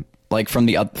them like from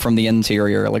the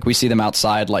interior, like we see them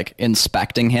outside, like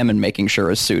inspecting him and making sure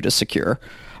his suit is secure.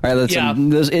 All right,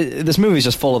 this movie is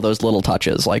just full of those little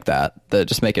touches like that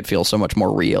just make it feel so much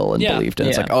more real and believed in.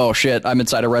 It's like, oh shit, I'm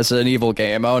inside a Resident Evil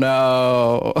game. Oh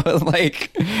no,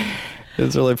 like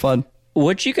it's really fun.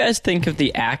 What'd you guys think of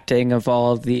the acting of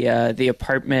all of the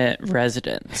apartment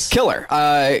residents? Killer.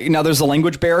 Now there's a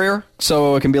language barrier,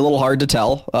 so it can be a little hard to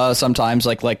tell sometimes,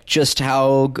 like just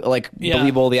how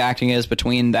believable the acting is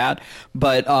between that.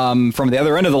 But from the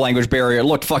other end of the language barrier, it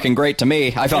looked fucking great to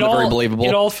me. I found it very believable.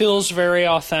 It all feels very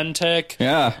authentic.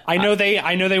 Yeah, I know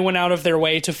they went out of their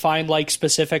way to find like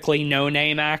specifically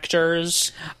no-name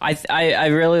actors. I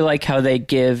really like how they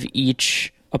give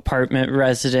each apartment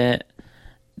resident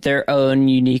their own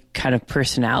unique kind of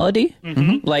personality.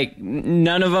 Mm-hmm. Like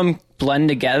none of them blend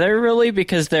together really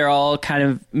because they're all kind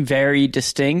of very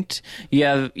distinct. You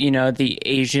have, you know, the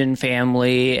Asian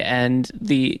family and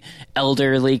the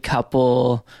elderly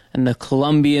couple and the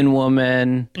Colombian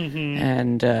woman,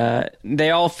 and they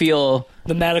all feel...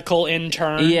 The medical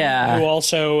intern, yeah, who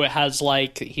also has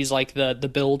he's like the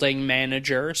building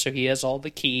manager, so he has all the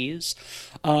keys.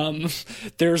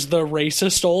 There's the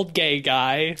racist old gay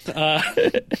guy,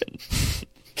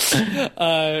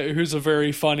 who's a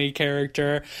very funny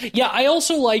character. Yeah, I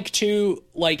also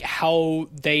like how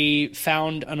they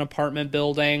found an apartment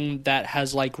building that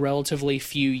has like relatively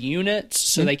few units,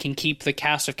 so they can keep the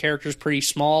cast of characters pretty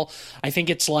small. I think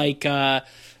it's like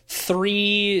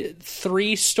three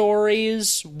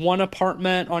stories, one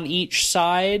apartment on each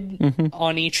side,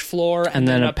 on each floor, and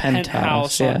then a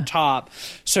penthouse on top.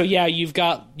 So yeah, you've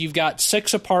got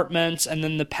 6 apartments and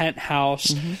then the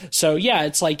penthouse. So yeah,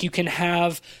 it's like you can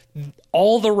have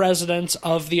all the residents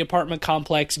of the apartment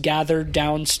complex gathered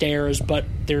downstairs, but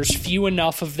there's few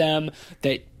enough of them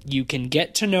that you can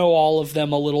get to know all of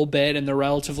them a little bit in the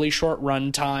relatively short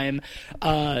runtime.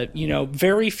 You know,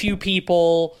 very few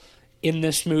people in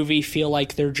this movie feel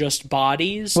like they're just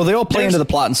bodies. Well, they all play into the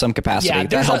plot in some capacity. Yeah,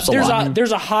 that helps a lot.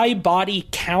 There's a high body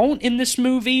count in this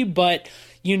movie, but,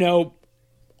 you know,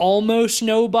 almost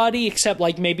nobody except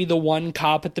like maybe the one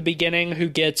cop at the beginning who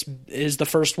is the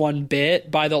first one bit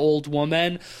by the old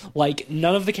woman. Like,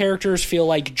 none of the characters feel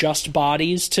like just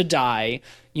bodies to die,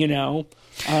 you know?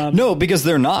 No, because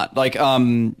they're not. Like, they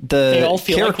all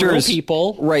feel characters, like real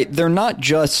people. Right, they're not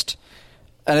just...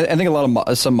 I think a lot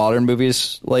of some modern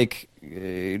movies like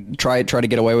try to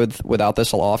get away without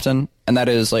this often, and that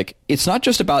is like it's not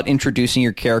just about introducing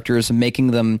your characters and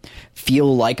making them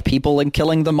feel like people and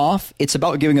killing them off. It's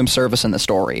about giving them service in the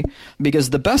story,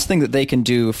 because the best thing that they can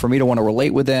do for me to want to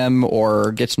relate with them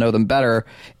or get to know them better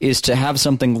is to have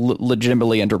something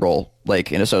legitimately integral,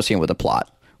 like in associating with the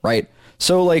plot, right?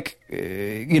 So, like,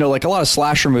 you know, like a lot of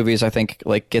slasher movies, I think,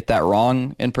 like, get that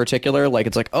wrong in particular. Like,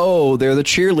 it's like, oh, they're the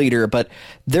cheerleader, but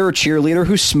they're a cheerleader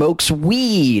who smokes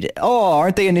weed. Oh,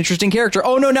 aren't they an interesting character?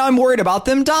 Oh, no, now I'm worried about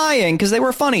them dying because they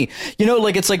were funny. You know,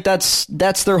 like, it's like that's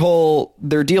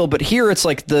their deal. But here it's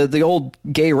like the old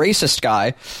gay racist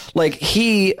guy. Like,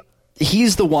 he's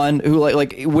the one who,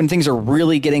 like when things are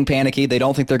really getting panicky, they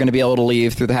don't think they're going to be able to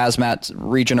leave through the hazmat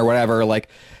region or whatever, like...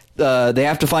 they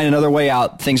have to find another way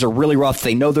out. Things are really rough.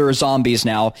 They know there are zombies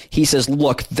now. He says,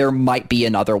 look, there might be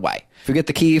another way. If we get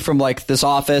the key from like this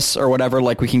office or whatever,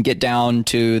 like we can get down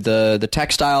to the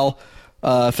textile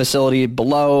facility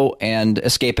below and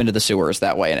escape into the sewers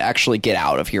that way and actually get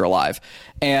out of here alive.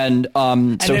 And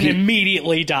so then he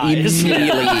immediately dies.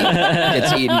 immediately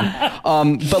gets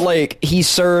eaten. But like he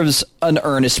serves an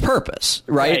earnest purpose,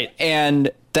 right? And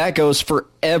that goes for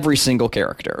every single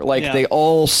character. Like they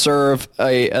all serve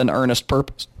an earnest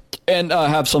purpose and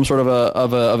have some sort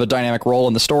of a dynamic role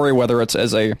in the story, whether it's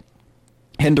as a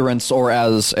hindrance or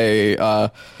as a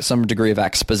some degree of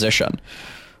exposition.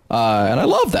 And I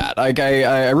love that. Like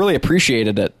I really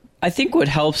appreciated it. I think what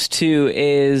helps too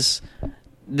is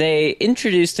they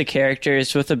introduce the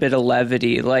characters with a bit of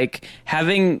levity, like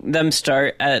having them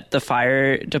start at the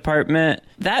fire department.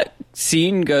 That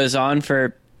scene goes on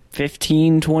for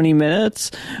 15, 20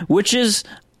 minutes, which is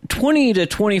 20 to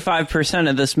 25%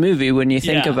 of this movie when you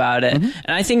think about it. And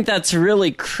I think that's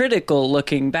really critical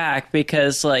looking back,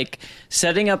 because like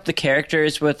setting up the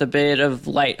characters with a bit of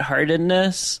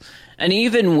lightheartedness, and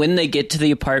even when they get to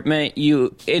the apartment,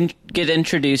 you get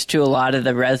introduced to a lot of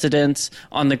the residents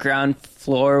on the ground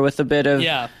floor with a bit of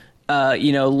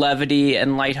levity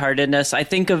and lightheartedness. I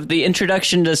think of the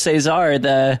introduction to Cesar,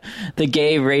 the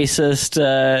gay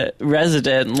racist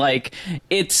resident. Like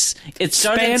it's done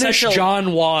Spanish in such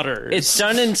John Waters. It's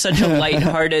done in such a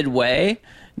lighthearted way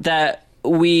that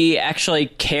we actually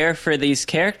care for these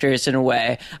characters in a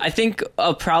way. I think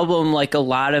a problem like a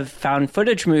lot of found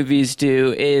footage movies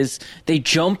do is they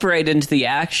jump right into the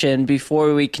action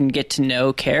before we can get to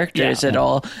know characters at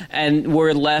all, and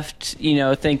we're left,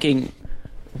 thinking,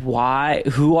 why?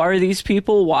 Who are these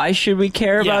people? Why should we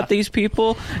care about these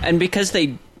people? And because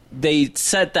they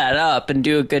set that up and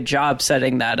do a good job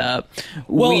setting that up,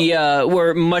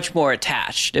 we're much more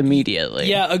attached immediately.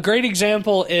 Yeah, a great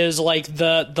example is like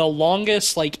the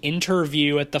longest like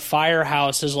interview at the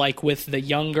firehouse is like with the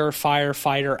younger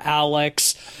firefighter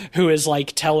Alex, who is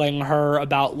like telling her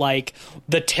about like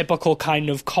the typical kind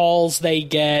of calls they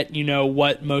get,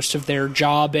 what most of their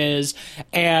job is,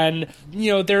 and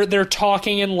they're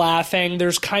talking and laughing.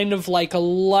 There's kind of like a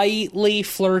lightly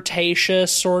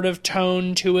flirtatious sort of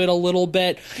tone to it a little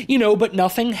bit, but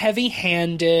nothing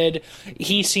heavy-handed.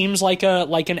 He seems like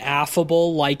an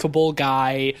affable, likable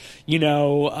guy.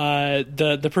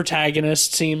 The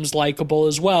protagonist seems likable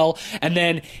as well. And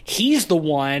then he's the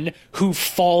one who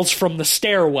falls from the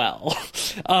stairwell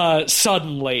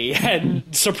suddenly and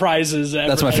surprises everybody.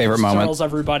 That's my favorite moment. Tells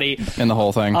everybody In the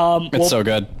whole thing. It's so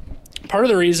good. Part of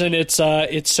the reason it's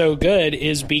so good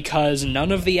is because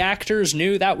none of the actors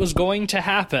knew that was going to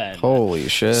happen. Holy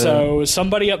shit. So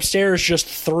somebody upstairs just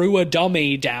threw a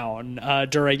dummy down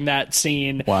during that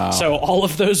scene. Wow. So all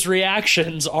of those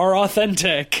reactions are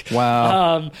authentic.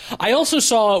 Wow. I also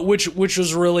saw, which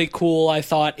was really cool, I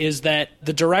thought, is that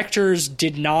the directors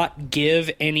did not give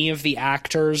any of the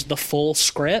actors the full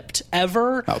script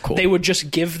ever. Oh, cool. They would just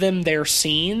give them their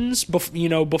scenes,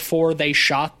 before they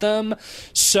shot them.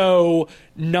 So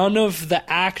none of the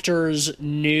actors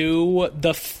knew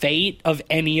the fate of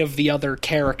any of the other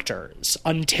characters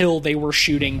until they were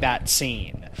shooting that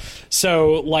scene.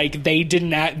 So like they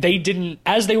didn't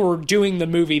as they were doing the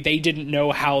movie, they didn't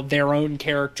know how their own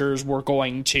characters were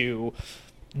going to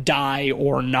die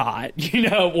or not.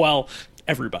 Well,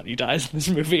 everybody dies in this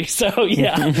movie, so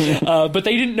yeah. But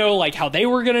they didn't know like how they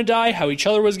were going to die, how each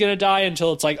other was going to die,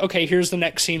 until it's like, okay, here's the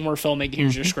next scene we're filming,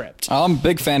 here's your script. I'm a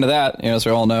big fan of that, as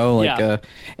we all know. Like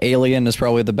Alien is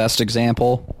probably the best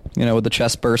example, with the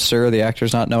chest burster, the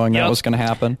actors not knowing that was going to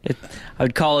happen. I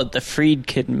would call it the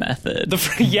Friedkin method. The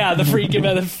Friedkin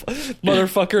method.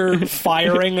 Motherfucker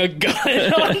firing a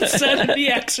gun on set of The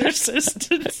Exorcist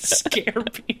to scare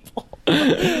people.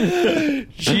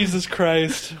 Jesus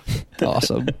Christ.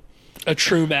 Awesome. A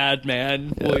true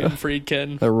madman, William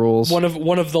Friedkin. The rules. One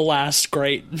of the last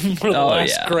great.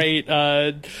 Great.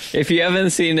 If you haven't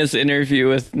seen his interview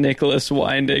with Nicholas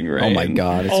Winding Refn, oh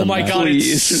my god!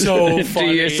 It's so funny.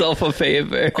 Do yourself a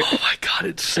favor. Oh my god,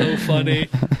 it's so funny.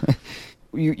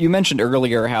 You mentioned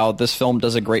earlier how this film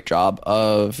does a great job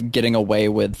of getting away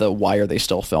with the "why are they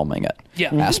still filming it"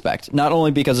 aspect. Not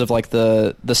only because of like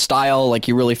the style, like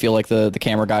you really feel like the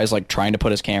camera guy's like trying to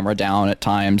put his camera down at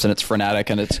times, and it's frenetic,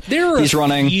 and he's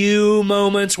running. Few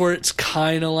moments where it's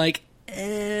kind of like,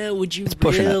 would you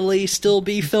really still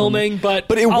be filming?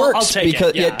 But it works I'll take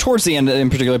because it. Towards the end in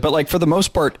particular. But like for the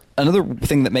most part, another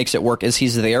thing that makes it work is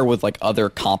he's there with like other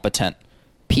competent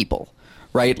people.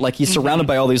 Right? Like he's surrounded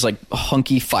by all these like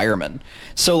hunky firemen.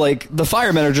 So like the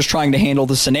firemen are just trying to handle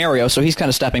the scenario, so he's kind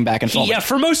of stepping back and filming. Yeah,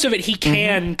 for most of it he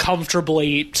can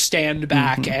comfortably stand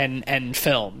back and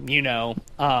film,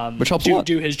 which helps a lot.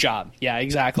 Do his job. Yeah,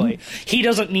 exactly. He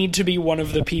doesn't need to be one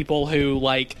of the people who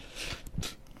like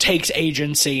takes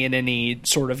agency in any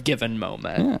sort of given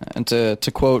moment. Yeah, and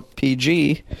to quote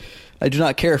PG, I do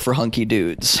not care for hunky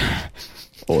dudes.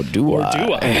 Or do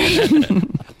I?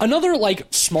 Another like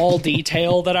small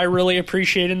detail that I really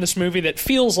appreciate in this movie that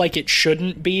feels like it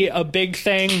shouldn't be a big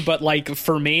thing, but like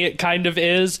for me it kind of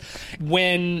is,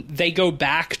 when they go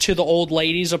back to the old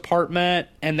lady's apartment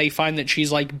and they find that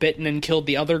she's like bitten and killed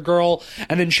the other girl,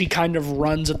 and then she kind of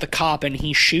runs at the cop and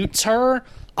he shoots her.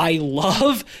 I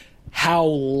love how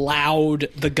loud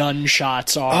the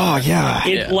gunshots are. Oh,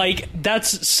 yeah. Like,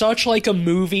 that's such, like, a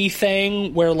movie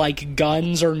thing where, like,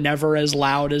 guns are never as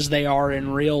loud as they are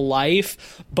in real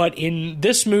life. But in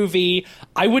this movie,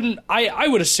 I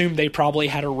would assume they probably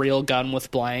had a real gun with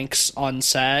blanks on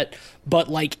set. But,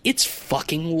 like, it's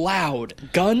fucking loud.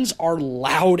 Guns are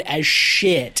loud as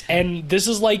shit. And this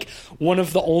is, like, one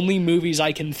of the only movies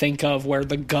I can think of where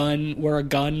a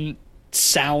gun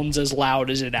sounds as loud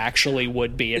as it actually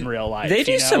would be in real life. They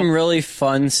do some really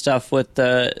fun stuff with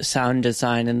the sound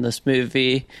design in this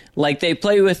movie. Like, they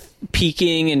play with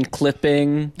peaking and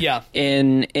clipping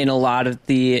in a lot of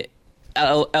the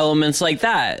elements like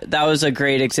that. That was a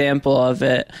great example of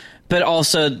it. But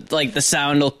also, like, the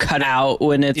sound will cut out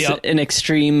when it's an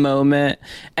extreme moment,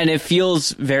 and it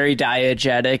feels very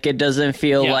diegetic. It doesn't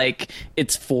feel like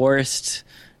it's forced.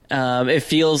 It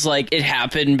feels like it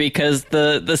happened because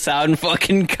the sound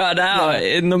fucking cut out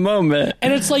in the moment.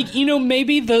 And it's like,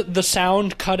 maybe the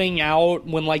sound cutting out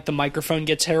when, like, the microphone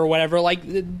gets hit or whatever, like,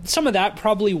 some of that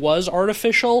probably was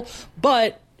artificial,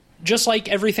 but just like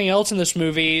everything else in this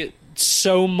movie,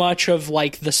 so much of,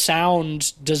 like, the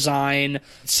sound design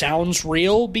sounds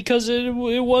real because it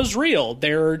was real.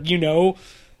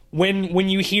 When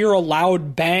you hear a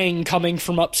loud bang coming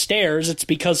from upstairs, it's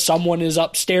because someone is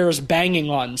upstairs banging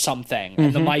on something,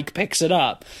 and the mic picks it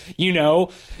up.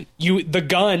 The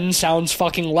gun sounds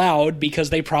fucking loud because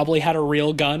they probably had a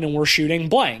real gun and were shooting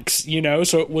blanks,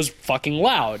 so it was fucking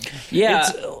loud. Yeah,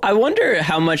 I wonder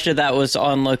how much of that was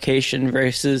on location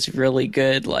versus really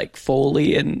good, like,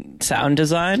 Foley and sound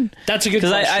design. That's a good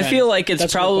question. Because I feel like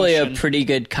it's probably a pretty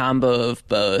good combo of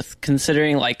both,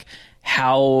 considering, like,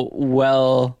 how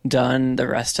well done the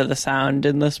rest of the sound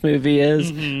in this movie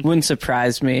is. Wouldn't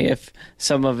surprise me if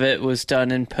some of it was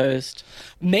done in post.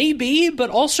 Maybe, but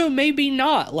also maybe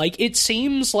not. Like, it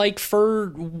seems like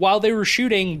while they were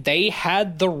shooting, they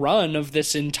had the run of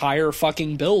this entire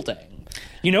fucking building.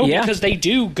 Because they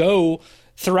do go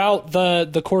throughout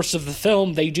the course of the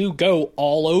film, they do go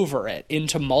all over it,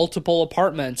 into multiple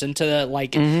apartments, into,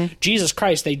 like, Jesus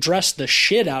Christ, they dressed the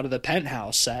shit out of the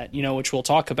penthouse set, which we'll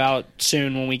talk about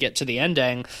soon when we get to the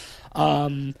ending.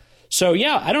 So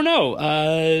yeah, I don't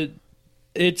know.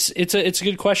 It's a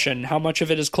good question. How much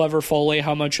of it is clever Foley?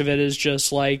 How much of it is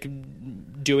just, like,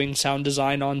 doing sound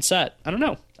design on set? I don't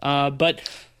know. But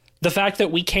the fact that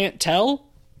we can't tell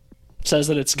says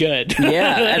that it's good.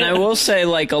 Yeah, and I will say,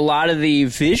 like, a lot of the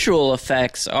visual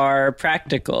effects are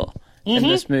practical in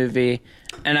this movie,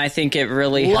 and I think it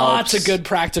really helps. Lots of good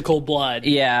practical blood.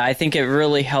 Yeah, I think it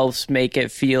really helps make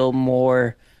it feel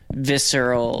more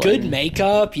visceral. Good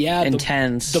makeup, yeah.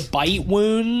 Intense. The bite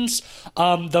wounds.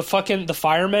 The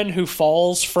fireman who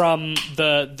falls from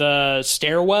the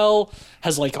stairwell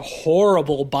has, like, a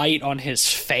horrible bite on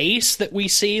his face that we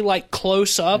see, like,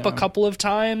 close up a couple of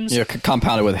times. Yeah,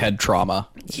 compounded with head trauma.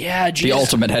 Yeah, geez. The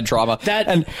ultimate head trauma.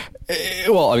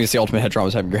 Obviously, the ultimate head trauma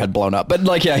is having your head blown up. But,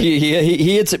 like, yeah,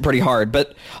 he hits it pretty hard.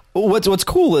 But what's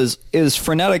cool is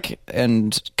frenetic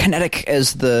and kinetic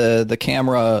as the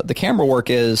camera work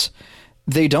is.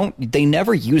 They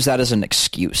never use that as an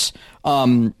excuse.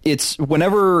 It's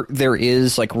whenever there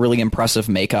is, like, really impressive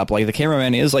makeup, like, the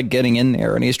cameraman is, like, getting in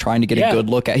there and he's trying to get a good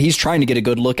look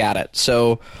at it.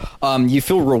 So you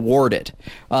feel rewarded.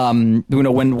 When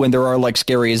there are, like,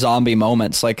 scary zombie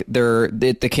moments, like,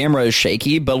 the camera is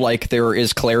shaky, but, like, there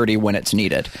is clarity when it's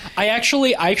needed. I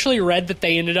actually read that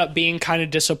they ended up being kind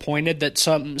of disappointed that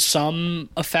some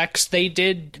effects they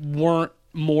did weren't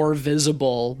more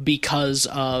visible because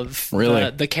of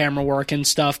the camera work and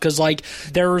stuff, because, like,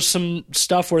 there was some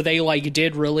stuff where they, like,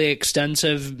 did really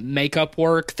extensive makeup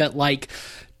work that, like,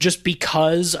 just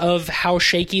because of how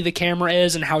shaky the camera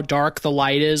is and how dark the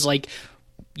light is, like,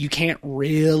 you can't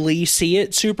really see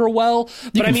it super well.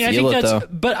 But I mean, I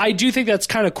do think that's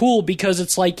kind of cool, because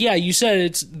it's like, yeah, you said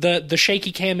it's the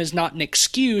shaky cam is not an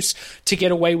excuse to get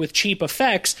away with cheap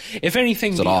effects. If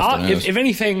anything,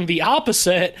 the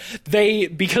opposite,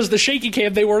 because the shaky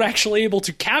cam, they weren't actually able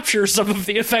to capture some of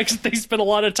the effects that they spent a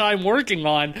lot of time working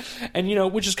on,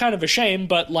 and which is kind of a shame.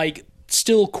 But, like,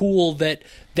 still cool that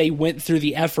they went through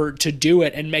the effort to do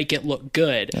it and make it look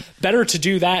good. Better to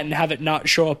do that and have it not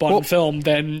show up on film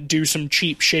than do some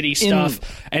cheap, shitty stuff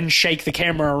and shake the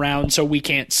camera around so we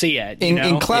can't see it.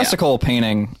 In classical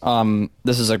painting,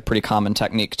 this is a pretty common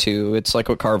technique too. It's like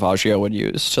what Caravaggio would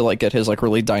use to like get his like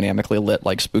really dynamically lit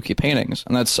like spooky paintings,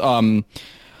 and that's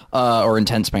or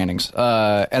intense paintings,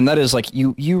 and that is like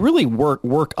you really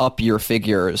work up your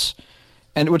figures.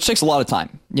 And which takes a lot of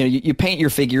time. You know, you paint your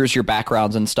figures, your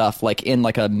backgrounds and stuff like in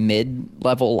like a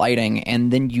mid-level lighting,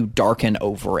 and then you darken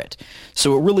over it.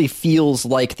 So it really feels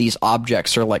like these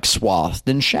objects are like swathed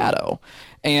in shadow.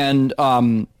 And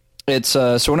it's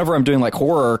so whenever I'm doing like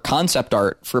horror concept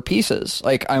art for pieces,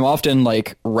 like I'm often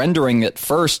like rendering it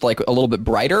first like a little bit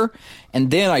brighter, and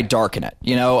then I darken it,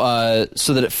 you know,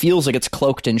 so that it feels like it's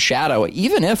cloaked in shadow.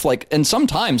 Even if like, and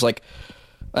sometimes like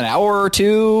an hour or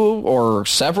two or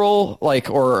several like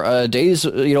or days,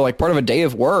 you know, like part of a day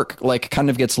of work like kind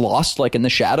of gets lost like in the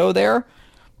shadow there,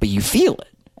 but you feel it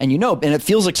and you know, and it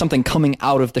feels like something coming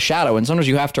out of the shadow, and sometimes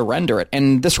you have to render it,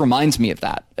 and this reminds me of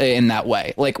that in that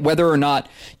way. Like whether or not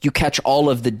you catch all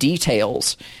of the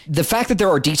details, the fact that there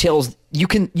are details, you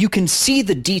can see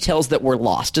the details that were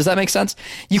lost. Does that make sense?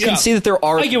 You can see that there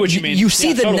are, I get what you mean. You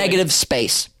see the totally. negative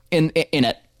space in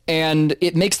it. And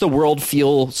it makes the world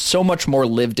feel so much more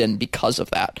lived in because of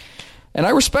that. And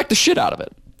I respect the shit out of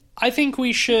it. I think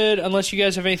we should, unless you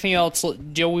guys have anything else,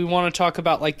 do we want to talk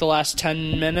about like the last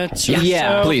 10 minutes or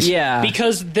so? Please. Yeah.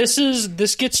 Because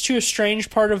this gets to a strange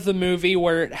part of the movie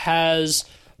where it has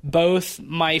both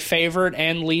my favorite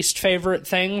and least favorite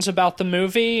things about the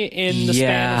movie in the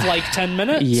span of like 10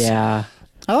 minutes. Yeah.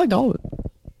 I liked all of it.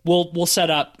 We'll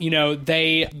set up, you know,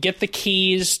 they get the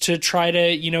keys to try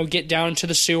to, you know, get down to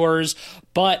the sewers,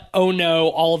 but oh no,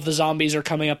 all of the zombies are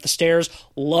coming up the stairs.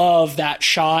 Love that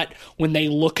shot when they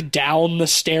look down the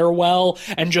stairwell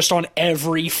and just on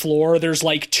every floor there's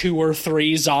like 2 or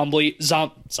 3 zombies.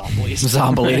 They're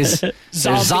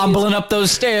zombling up those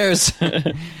stairs.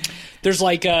 There's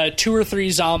like 2 or 3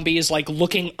 zombies like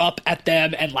looking up at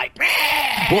them and like.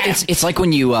 Well, it's like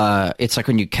when you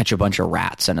catch a bunch of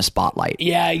rats in a spotlight.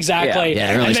 Yeah, exactly.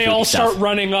 Yeah, really and they all stuff. start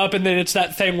running up, and then it's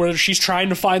that thing where she's trying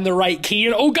to find the right key,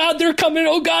 and oh god, they're coming!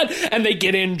 Oh god, and they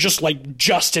get in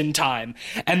just in time,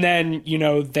 and then you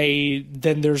know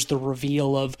then there's the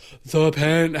reveal of the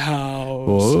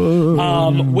penthouse,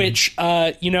 which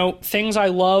you know, things I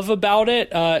love about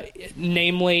it,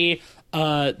 namely.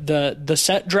 The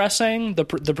set dressing, the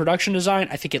production design,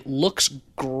 I think it looks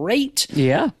great.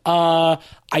 Yeah.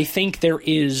 I think there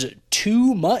is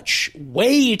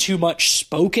way too much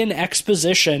spoken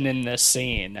exposition in this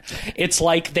scene. It's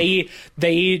like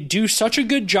they do such a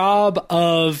good job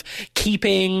of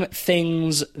keeping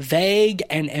things vague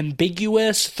and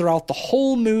ambiguous throughout the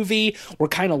whole movie. We're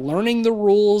kind of learning the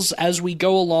rules as we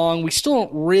go along. We still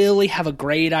don't really have a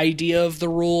great idea of the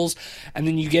rules. And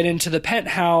then you get into the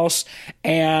penthouse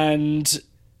and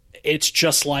it's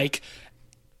just like,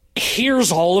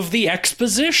 here's all of the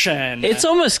exposition. It's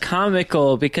almost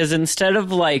comical because instead of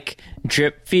like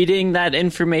drip feeding that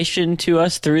information to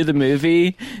us through the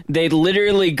movie, they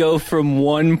literally go from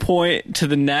one point to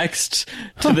the next,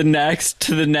 to the next,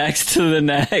 to the next, to the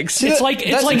next. It's like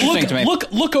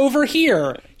look over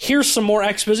here. Here's some more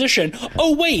exposition.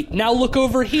 Oh wait, now look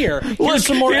over here. Here's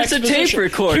some more here's exposition. A tape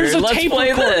recorder. Here's a Let's tape play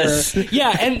recorder. This.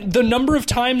 Yeah, and the number of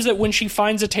times that when she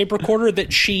finds a tape recorder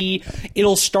that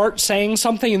it'll start saying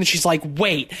something and then she's like,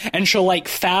 wait, and she'll like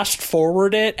fast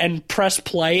forward it and press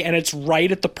play and it's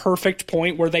right at the perfect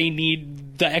point where they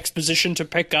need the exposition to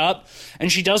pick up.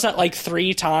 And she does that like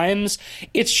 3 times.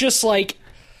 It's just like,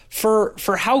 for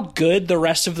how good the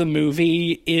rest of the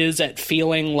movie is at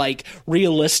feeling like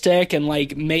realistic and like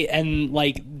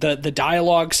the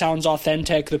dialogue sounds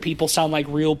authentic, the people sound like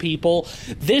real people.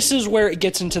 This is where it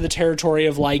gets into the territory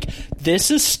of like,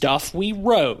 this is stuff we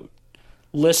wrote.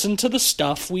 Listen to the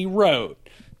stuff we wrote.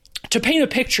 To paint a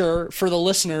picture for the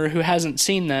listener who hasn't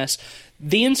seen this,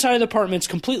 the inside of the apartment's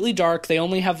completely dark. They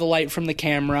only have the light from the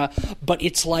camera, but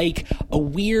it's like a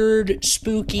weird,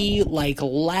 spooky, like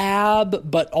lab,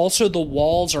 but also the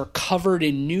walls are covered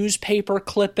in newspaper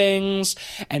clippings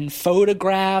and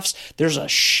photographs. There's a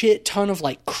shit ton of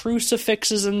like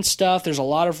crucifixes and stuff. There's a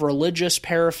lot of religious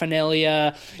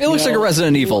paraphernalia. It looks like a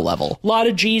Resident Evil level. A lot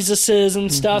of Jesuses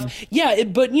and stuff. Yeah,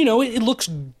 but you know, it looks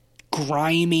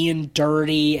grimy and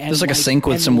dirty, and there's like a sink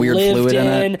with some weird fluid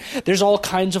in it. There's all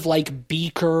kinds of like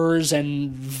beakers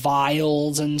and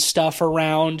vials and stuff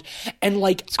around, and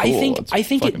like cool. I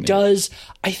think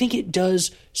it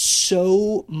does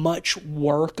so much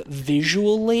work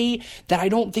visually that I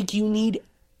don't think you need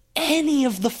any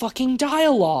of the fucking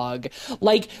dialogue.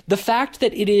 Like, the fact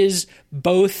that it is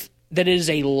both, that it is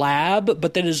a lab,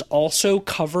 but that is also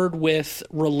covered with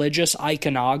religious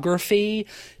iconography,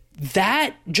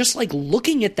 that, just like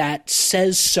looking at that,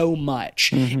 says so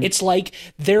much. It's like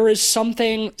there is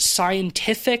something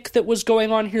scientific that was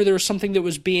going on here. There was something that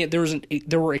was being,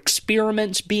 there were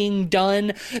experiments being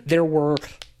done. There were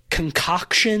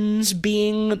concoctions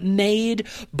being made,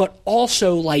 but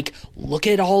also, like, look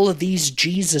at all of these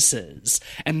Jesuses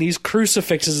and these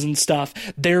crucifixes and stuff.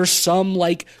 There's some,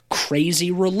 like,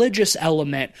 crazy religious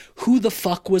element. Who the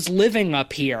fuck was living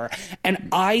up here? And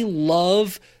I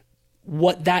love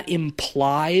what that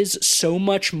implies so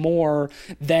much more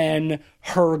than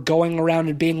her going around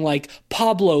and being like,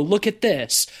 Pablo, look at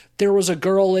this. There was a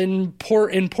girl in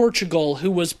Portugal who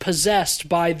was possessed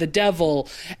by the devil,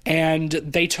 and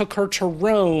they took her to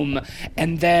Rome,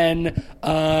 and then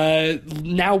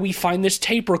now we find this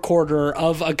tape recorder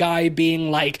of a guy being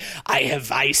like, I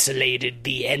have isolated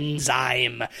the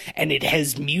enzyme, and it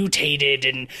has mutated,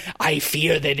 and I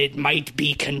fear that it might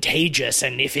be contagious,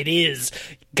 and if it is,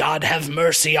 God have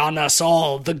mercy on us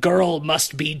all. The girl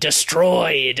must be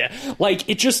destroyed. Like,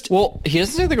 it just... Well, he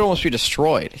doesn't say the girl must be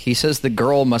destroyed. He says the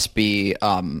girl must be... It's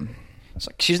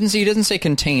like, he doesn't say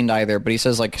contained either, but he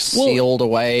says, like, sealed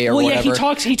away or whatever. Yeah,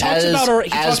 he talks about her...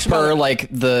 As per, like,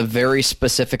 the very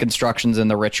specific instructions in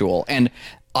the ritual. And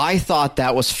I thought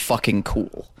that was fucking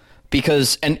cool.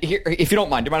 Because... And here, if you don't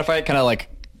mind, do you mind if I kind of, like...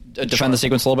 defend the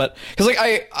sequence a little bit, because like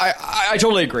I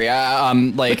totally agree.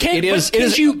 Like can't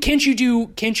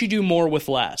you do more with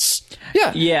less?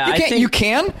 Yeah, I think you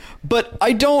can, but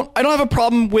I don't have a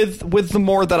problem with the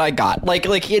more that I got.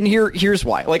 Like in here's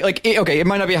why. Okay, it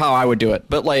might not be how I would do it,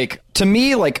 but like to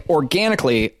me, like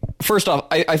organically, first off,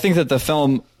 I think that the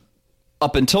film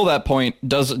up until that point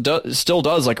still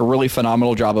does like a really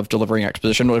phenomenal job of delivering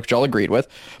exposition, which I'll agreed with.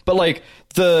 But like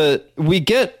we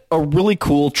get a really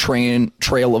cool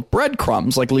trail of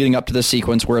breadcrumbs, like leading up to the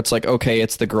sequence where it's like, okay,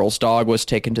 it's the girl's dog was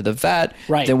taken to the vet.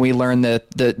 Right. Then we learn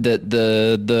that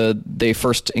they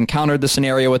first encountered the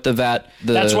scenario with the vet.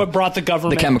 That's what brought the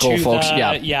government, the chemical to folks, to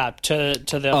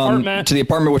the apartment. To the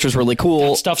apartment, which was really cool.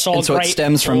 That stuff's all and so great. It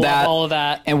stems from that. All of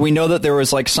that. And we know that there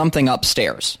was like something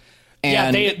upstairs.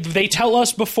 And they tell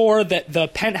us before that the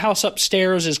penthouse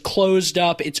upstairs is closed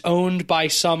up. It's owned by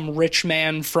some rich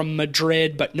man from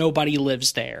Madrid, but nobody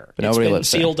lives there. It's been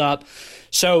sealed up.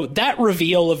 So that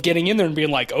reveal of getting in there and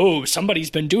being like, oh, somebody's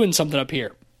been doing something up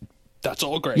here. That's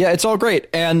all great. Yeah, it's all great.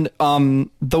 And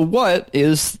the what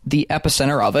is the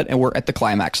epicenter of it, and we're at the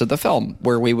climax of the film,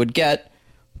 where we would get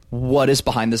what is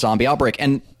behind the zombie outbreak.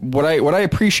 And what I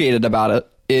appreciated about it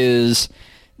is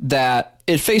that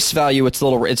at face value, it's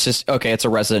just, okay, it's a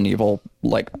Resident Evil,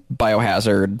 like,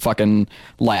 biohazard fucking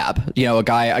lab. You know, a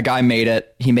guy made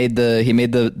it. He made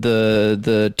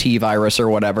the T virus or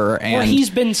whatever, and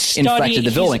he's been studying, infected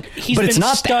the building. He's but been it's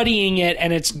not studying it,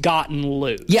 and it's gotten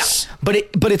loose. Yeah, but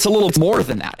it's a little more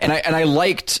than that. And I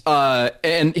liked,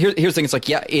 and here's the thing, it's like,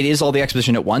 yeah, it is all the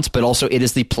exposition at once, but also it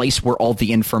is the place where all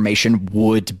the information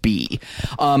would be.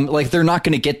 Like, they're not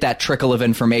going to get that trickle of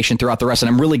information throughout the rest, and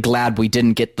I'm really glad we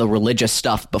didn't get the religious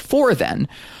stuff before then.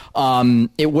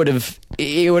 It would have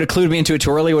clued me into it too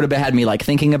early. It would have had me like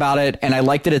thinking about it, and I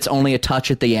like that it's only a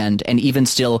touch at the end, and even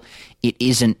still, it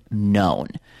isn't known.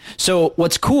 So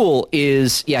what's cool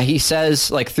is, yeah, he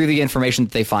says, like, through the information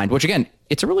that they find, which again,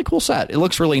 it's a really cool set. It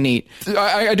looks really neat.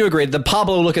 I do agree. The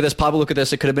Pablo, look at this.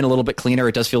 It could have been a little bit cleaner.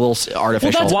 It does feel a little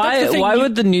artificial. Well, why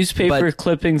would the newspaper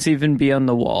clippings even be on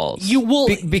the walls?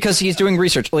 Because he's doing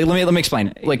research. Like, let me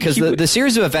explain. Like, because the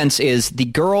series of events is a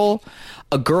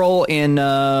girl in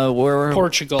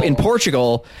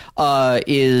Portugal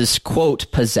is,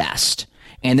 quote, possessed.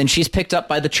 And then she's picked up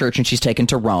by the church and she's taken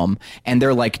to Rome, and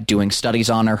they're like doing studies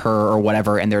on her or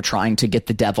whatever, and they're trying to get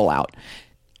the devil out.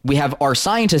 We have our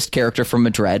scientist character from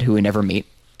Madrid, who we never meet,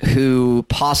 who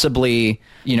possibly,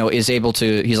 you know, is able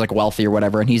to, he's like wealthy or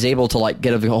whatever, and he's able to like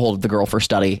get a hold of the girl for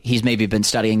study. He's maybe been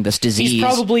studying this disease.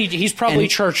 He's probably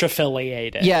church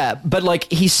affiliated. Yeah, but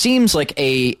like he seems like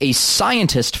a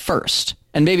scientist first.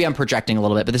 And maybe I'm projecting a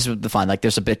little bit, but this is the fun. Like,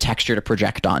 there's a bit of texture to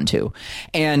project onto.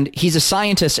 And he's a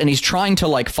scientist, and he's trying to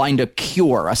like find a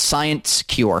science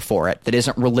cure for it that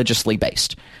isn't religiously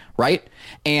based, right?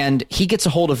 And he gets a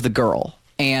hold of the girl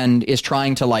and is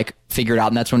trying to like figure it out.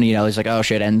 And that's when, you know, he's like, oh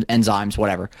shit, enzymes,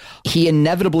 whatever. He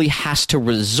inevitably has to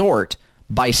resort,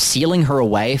 by sealing her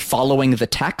away, following the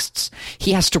texts,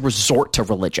 he has to resort to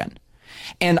religion.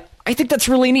 And I think that's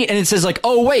really neat. And it says like,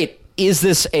 oh wait, is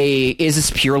this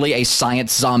purely a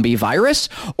science zombie virus,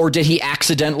 or did he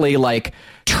accidentally like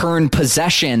turn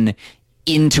possession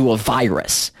into a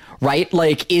virus? right?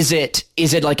 Like, is it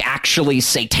like actually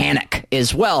satanic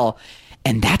as well?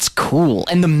 And that's cool.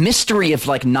 And the mystery of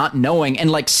like not knowing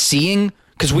and like seeing,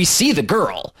 because we see the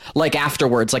girl like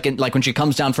afterwards, like when she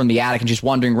comes down from the attic and she's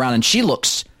wandering around and she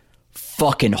looks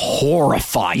fucking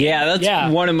horrifying. Yeah,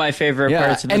 that's one of my favorite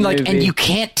parts of the movie. And you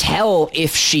can't tell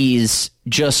if she's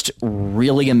just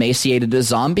really emaciated a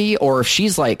zombie or if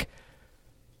she's like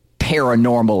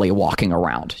paranormally walking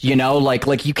around, you know,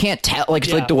 like you can't tell, like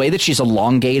the way that she's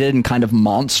elongated and kind of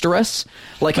monstrous,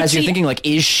 like but as you're thinking, like,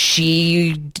 is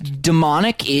she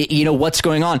demonic? You know, what's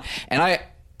going on? And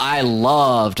I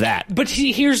loved that. But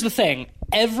here's the thing: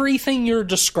 everything you're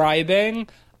describing,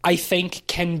 I think,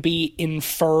 can be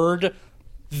inferred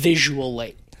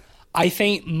visually. I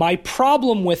think my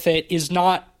problem with it is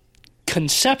not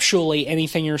conceptually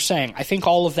anything you're saying. I think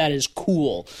all of that is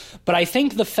cool. But I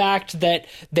think the fact that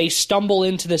they stumble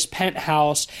into this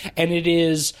penthouse and it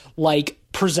is like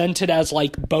presented as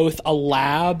like both a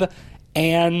lab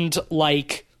and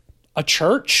like a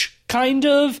church, kind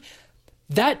of,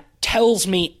 that tells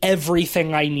me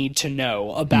everything I need to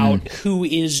know about who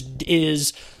has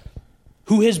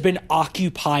been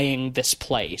occupying this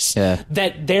place. Yeah.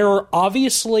 That they're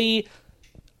obviously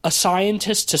a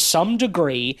scientist to some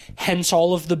degree, hence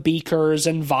all of the beakers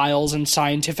and vials and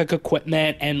scientific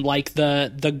equipment and like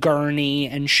the gurney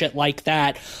and shit like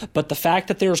that. But the fact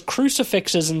that there's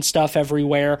crucifixes and stuff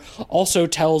everywhere also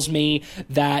tells me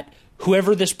that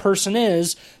whoever this person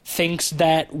is thinks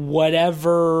that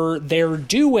whatever they're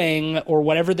doing or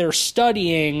whatever they're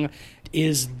studying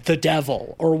is the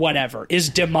devil or whatever, is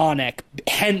demonic,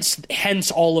 hence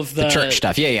all of the church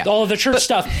stuff. All of the church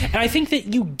stuff. And I think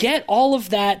that you get all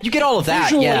of that. You get all of that,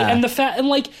 visually, yeah. And the fact, and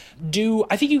like,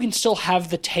 I think you can still have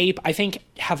the tape. I think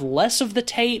have less of the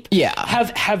tape. Yeah.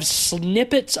 Have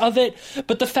snippets of it.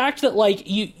 But the fact that like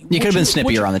you could have been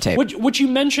snippier on the tape. What you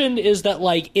mentioned is that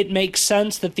like it makes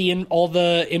sense that all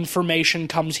the information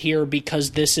comes here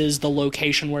because this is the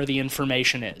location where the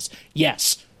information is.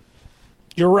 Yes,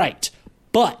 you're right.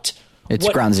 But it's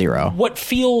ground zero. What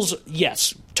feels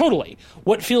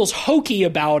hokey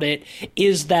about it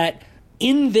is that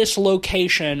in this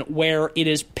location where it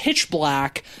is pitch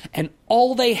black and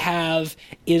all they have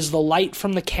is the light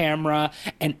from the camera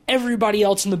and everybody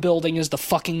else in the building is the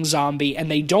fucking zombie and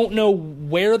they don't know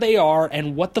where they are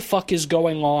and what the fuck is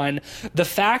going on, the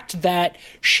fact that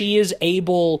she is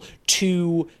able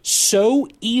to so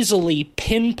easily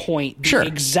pinpoint the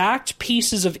exact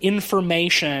pieces of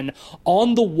information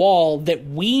on the wall that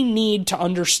we need to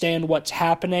understand what's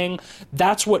happening,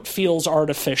 that's what feels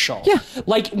artificial. Yeah.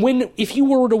 Like if you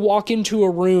were to walk into a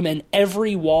room and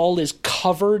every wall is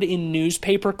covered in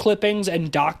newspaper clippings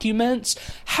and documents,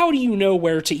 how do you know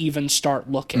where to even start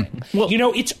looking? Well, you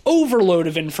know, it's overload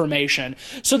of information.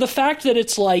 So the fact that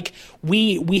it's like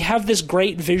we have this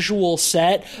great visual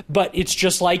set, but it's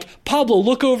just like, Pablo,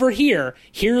 look over here.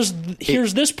 Here's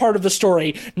this part of the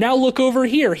story. Now look over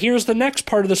here. Here's the next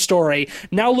part of the story.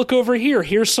 Now look over here.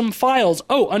 Here's some files.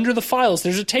 Oh, under the files,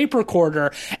 there's a tape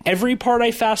recorder. Every part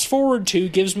I fast forward to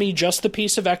gives me just the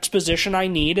piece of exposition I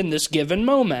need in this given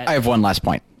moment. I have one last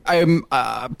point. I'm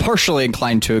partially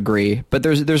inclined to agree, but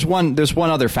there's one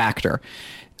other factor.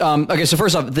 Okay, so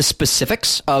first off, the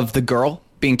specifics of the girl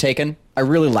being taken, I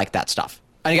really like that stuff.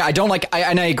 I don't like,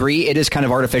 and I agree, it is kind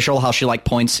of artificial how she like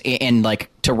points in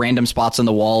like to random spots on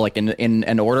the wall, like in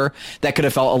an order. That could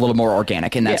have felt a little more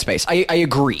organic in that space. I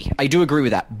agree. I do agree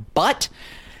with that. But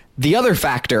the other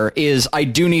factor is I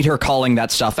do need her calling that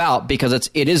stuff out because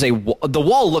the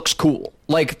wall looks cool.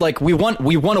 Like we want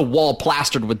a wall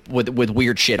plastered with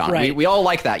weird shit on it. Right. We all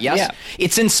like that. Yes. Yeah.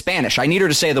 It's in Spanish. I need her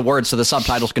to say the words so the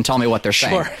subtitles can tell me what they're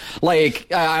saying. Sure. Like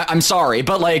I'm sorry,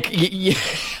 but like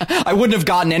I wouldn't have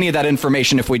gotten any of that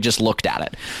information if we just looked at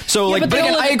it. So like, but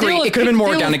again, I agree. It could have been more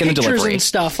organic in the delivery and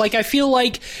stuff. Like I feel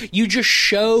like you just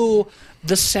show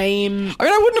the same. I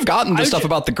mean, I wouldn't have gotten the stuff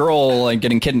about the girl like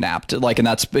getting kidnapped, like, and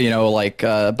that's by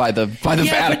the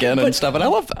Vatican and stuff, and I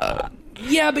love that.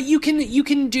 Yeah, but you can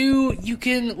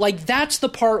like, that's the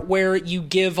part where you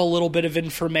give a little bit of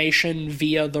information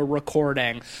via the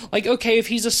recording. Like, okay, if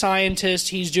he's a scientist,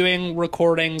 he's doing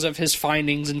recordings of his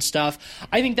findings and stuff.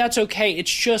 I think that's okay.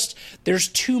 It's just, there's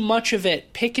too much of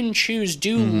it. Pick and choose,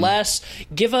 do less,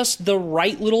 give us the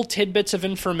right little tidbits of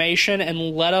information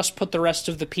and let us put the rest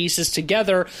of the pieces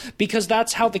together, because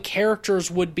that's how the characters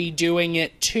would be doing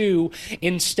it too,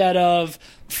 instead of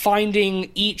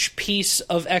finding each piece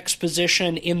of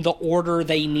exposition in the order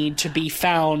they need to be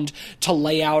found to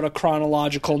lay out a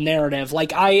chronological narrative.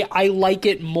 Like I like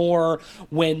it more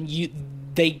when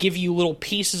they give you little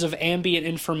pieces of ambient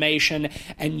information,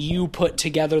 and you put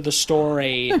together the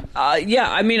story.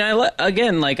 Yeah, I mean, I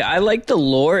like the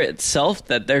lore itself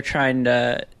that they're trying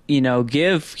to,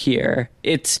 give here.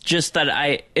 It's just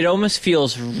that it almost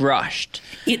feels rushed.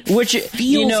 Which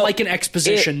feels like an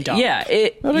exposition dump. Yeah,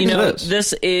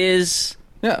 this is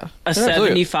a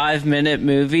 75-minute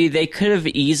movie. They could have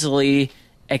easily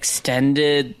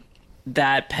extended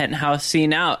that penthouse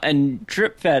scene out and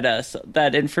drip fed us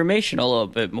that information a little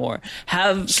bit more.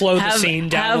 Slow the scene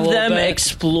down a little them bit.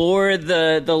 Explore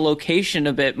the location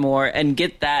a bit more and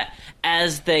get that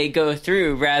as they go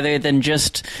through, rather than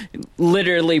just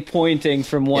literally pointing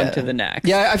from one to the next.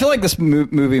 Yeah, I feel like this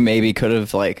movie maybe could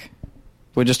have, like,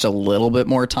 with just a little bit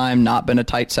more time, not been a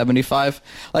tight 75.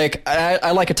 Like,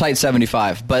 I like a tight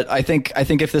 75, but I think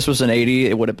if this was an 80,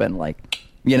 it would have been like,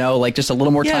 just a little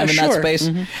more time in that space.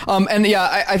 Mm-hmm. And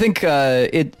yeah, I think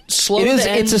it's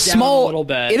a small, a little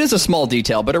bit. It is a small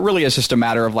detail, but it really is just a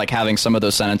matter of like having some of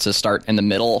those sentences start in the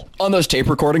middle. On those tape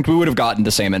recordings, we would have gotten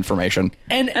the same information.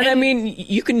 And I mean,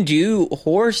 you can do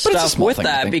horror stuff with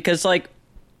that, because like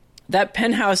that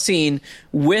penthouse scene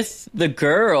with the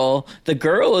girl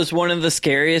is one of the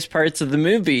scariest parts of the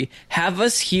movie. Have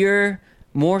us hear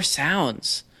more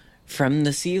sounds from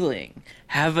the ceiling.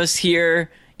 Have us hear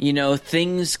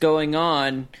things going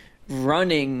on,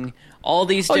 running, all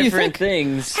these different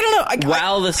things. I don't know.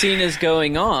 While the scene is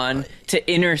going on,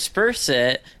 to intersperse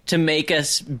it to make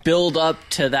us build up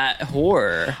to that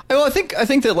horror. Well, I think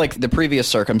that like the previous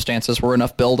circumstances were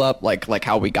enough build up, like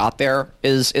how we got there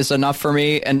is enough for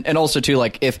me, and also too,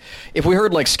 like if we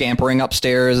heard like scampering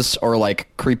upstairs or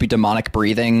like creepy demonic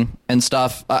breathing and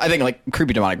stuff, I think like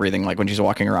creepy demonic breathing, like when she's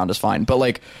walking around, is fine, but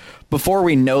like before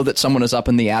we know that someone is up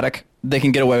in the attic, they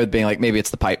can get away with being like, maybe it's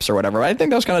the pipes or whatever. I think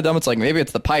that was kind of dumb. It's like, maybe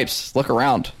it's the pipes. Look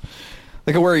around.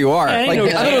 Look at where you are. I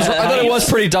thought it was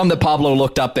pretty dumb that Pablo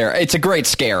looked up there. It's a great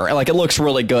scare. Like, it looks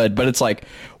really good, but it's like,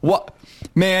 what?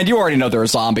 Man, you already know there are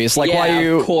zombies. Like, why are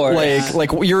you of course.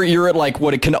 like you're at like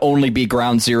what it can only be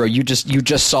ground zero. You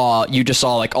just saw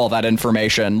like all that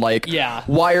information. Like, yeah.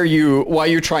 Why are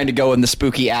you trying to go in the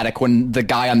spooky attic when the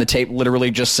guy on the tape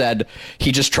literally just said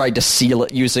he just tried to seal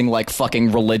it using like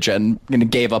fucking religion and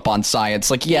gave up on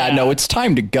science? Like, no, it's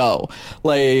time to go.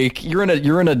 Like, you're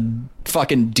in a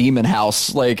fucking demon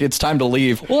house. Like, it's time to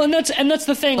leave. Well, and that's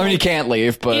the thing. I mean, you can't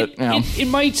leave, but it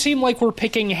might seem like we're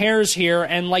picking hairs here,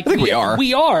 and like I think we are.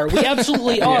 We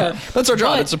absolutely are. Yeah, that's our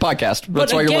job. It's a podcast.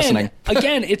 That's why you're listening.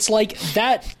 Again, it's like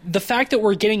that. The fact that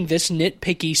we're getting this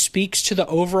nitpicky speaks to the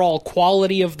overall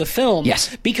quality of the film.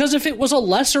 Yes. Because if it was a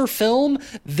lesser film,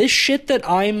 this shit that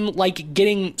I'm like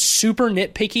getting super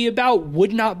nitpicky about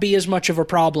would not be as much of a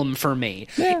problem for me.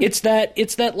 Yeah. It's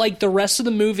that like the rest of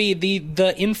the movie,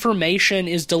 the information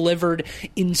is delivered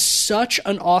in such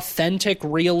an authentic,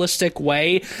 realistic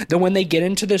way that when they get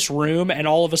into this room and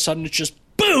all of a sudden it's just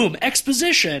boom,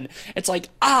 exposition. It's like,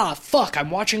 fuck, I'm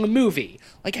watching a movie.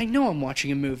 Like, I know I'm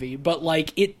watching a movie, but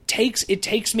like it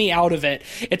takes me out of it.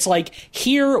 It's like,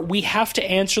 here we have to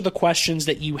answer the questions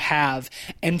that you have,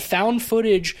 and found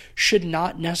footage should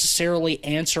not necessarily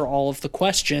answer all of the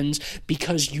questions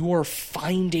because you are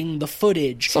finding the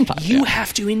footage. Sometimes you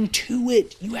have to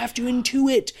intuit. You have to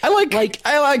intuit. I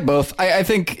like both. I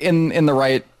think in the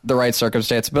right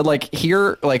circumstance, but like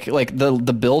here, like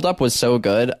the build up was so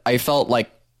good. I felt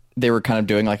like they were kind of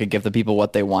doing like a give the people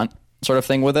what they want sort of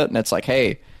thing with it, and it's like,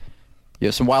 hey, you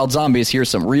have some wild zombies, here's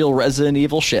some real Resident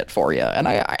Evil shit for you, and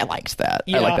I liked that.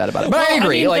 Yeah. I like that about it. But I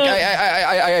agree.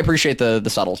 I appreciate the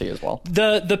subtlety as well.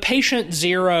 The Patient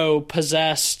Zero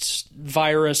possessed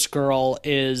virus girl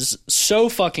is so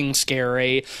fucking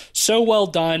scary, so well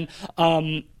done.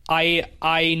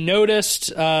 I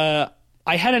noticed.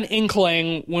 I had an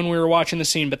inkling when we were watching the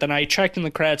scene, but then I checked in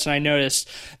the credits and I noticed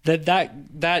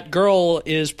that girl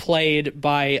is played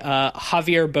by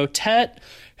Javier Botet,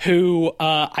 who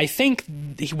I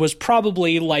think he was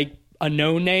probably like a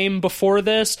no-name before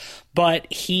this, but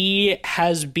he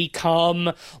has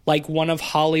become like one of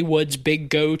Hollywood's big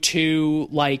go-to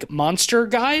like monster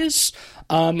guys.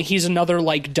 He's another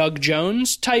like Doug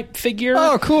Jones type figure.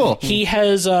 Oh, cool.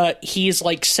 He's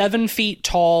like 7 feet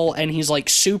tall and he's like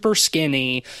super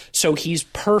skinny. So he's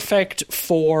perfect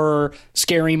for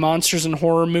scary monsters and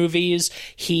horror movies.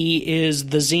 He is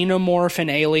the xenomorph in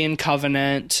Alien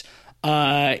Covenant.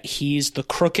 He's the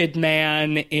crooked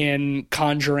man in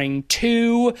Conjuring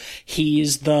 2.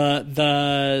 He's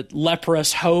the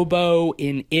leprous hobo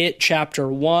in It Chapter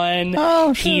 1.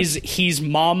 Oh, shit. He's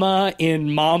Mama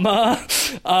in Mama.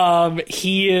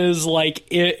 He is like,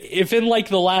 if in like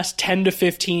the last 10 to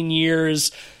 15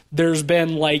 years there's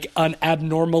been like an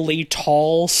abnormally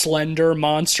tall, slender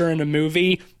monster in a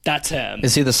movie, that's him.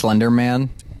 Is he the Slender Man?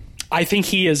 I think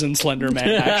he is in Slender Man,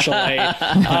 actually.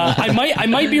 I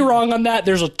might be wrong on that.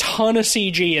 There's a ton of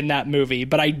CG in that movie,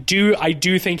 but I do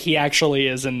think he actually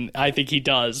is, and I think he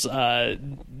does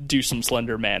do some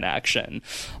Slender Man action.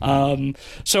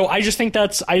 So I just think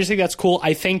that's cool.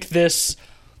 I think this,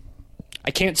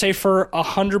 I can't say for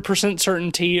 100%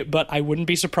 certainty, but I wouldn't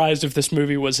be surprised if this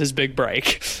movie was his big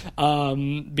break,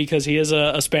 because he is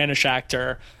a Spanish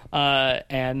actor.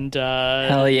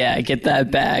 Hell yeah, get that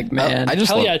bag, man.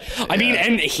 I mean,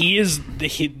 and he is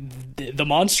the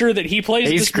monster that he plays.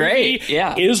 He's great.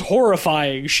 Yeah, is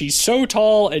horrifying. She's so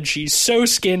tall and she's so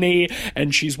skinny,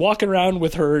 and she's walking around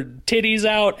with her titties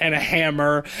out and a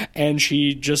hammer, and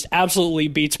she just absolutely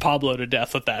beats Pablo to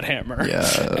death with that hammer.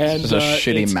 Yeah, and it's a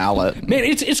shitty mallet. Man,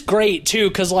 it's great too,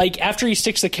 because like after he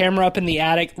sticks the camera up in the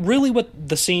attic, really what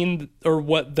the scene or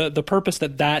what the purpose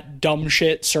that dumb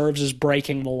shit serves is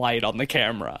breaking the light on the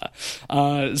camera,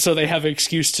 so they have an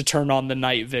excuse to turn on the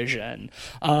night vision.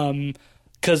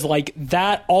 Because like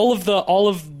that, all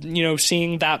of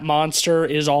seeing that monster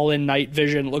is all in night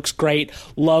vision. Looks great.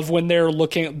 Love when they're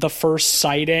looking at the first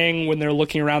sighting, when they're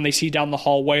looking around, they see down the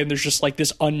hallway and there's just like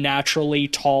this unnaturally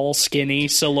tall, skinny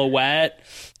silhouette.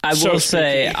 I will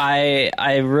say,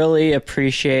 I really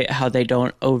appreciate how they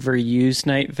don't overuse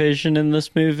night vision in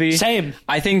this movie. Same.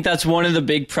 I think that's one of the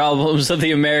big problems of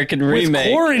the American remake.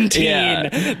 With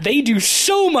Quarantine, they do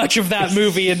so much of that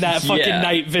movie in that fucking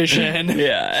night vision.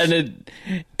 Yeah, and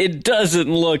it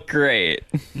doesn't look great.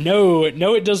 No,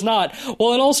 it does not.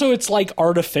 Well, and also it's like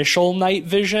artificial night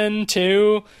vision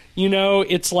too. You know,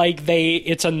 it's like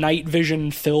it's a night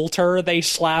vision filter they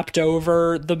slapped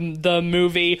over the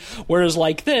movie, whereas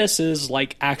like this is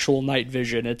like actual night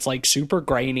vision. It's like super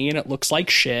grainy and it looks like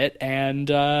shit, and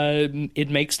it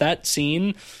makes that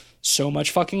scene so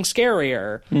much fucking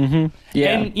scarier. Mm-hmm.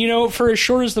 Yeah. And for as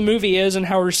short as the movie is, and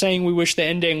how we're saying we wish the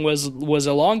ending was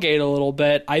elongated a little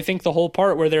bit, I think the whole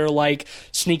part where they're like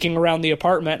sneaking around the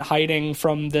apartment hiding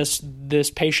from this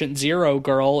patient zero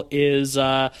girl is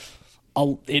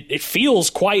it feels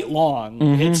quite long.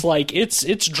 Mm-hmm. It's like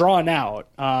it's drawn out,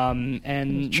 and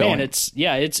man,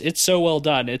 it's so well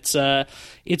done.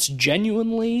 It's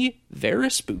genuinely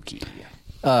very spooky.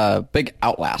 Big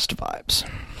Outlast vibes.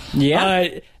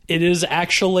 Yeah. It is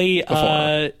actually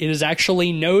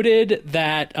noted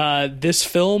that this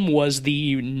film was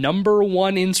the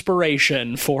 #1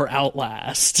 inspiration for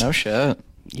Outlast. No shit.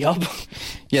 Yup.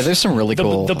 Yeah, there's some really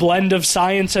cool... The blend of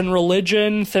science and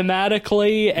religion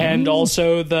thematically, and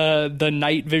also the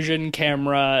night vision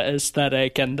camera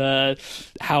aesthetic, and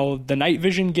how the night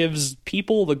vision gives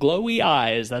people the glowy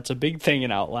eyes. That's a big thing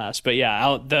in Outlast. But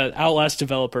yeah, the Outlast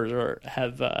developers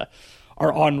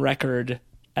are on record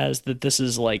as that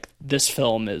this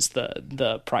film is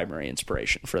the primary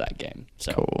inspiration for that game.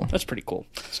 So cool. That's pretty cool.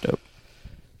 That's dope.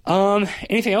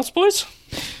 Anything else, boys?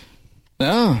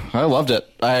 No, I loved it.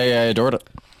 I adored it.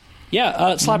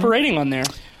 Yeah, slap a rating on there.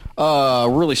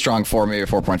 Really strong 4, maybe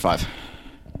 4.5.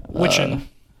 Which one?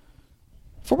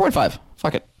 4.5.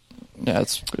 Fuck it. Yeah,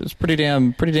 it's pretty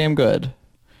damn good. I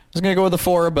was gonna go with a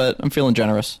 4, but I'm feeling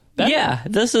generous. Yeah,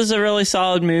 this is a really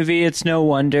solid movie. It's no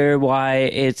wonder why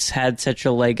it's had such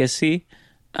a legacy.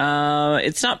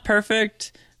 It's not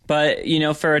perfect, but,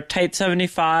 for a tight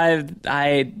 75,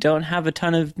 I don't have a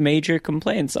ton of major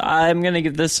complaints. I'm going to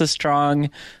give this a strong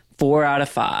 4 out of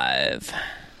 5.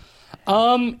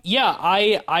 Yeah,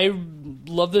 I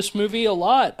love this movie a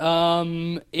lot.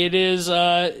 It is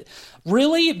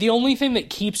really the only thing that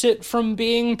keeps it from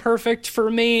being perfect for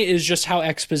me is just how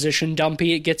exposition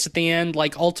dumpy it gets at the end.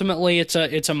 Like ultimately it's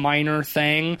a minor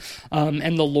thing,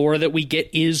 and the lore that we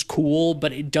get is cool,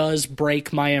 but it does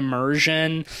break my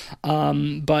immersion.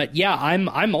 But yeah,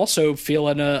 I'm also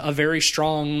feeling a very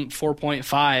strong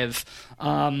 4.5.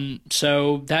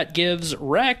 So that gives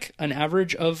Rec an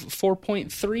average of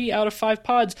 4.3 out of 5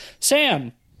 pods.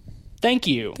 Sam, thank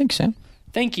you. Thanks, Sam.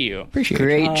 Thank you. Appreciate it.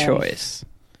 Great choice.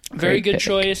 Very good pick.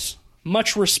 choice.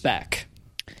 Much respect.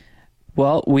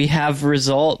 Well, we have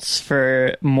results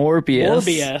for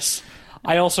Morbius.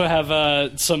 I also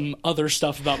have some other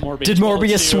stuff about Morbius. Did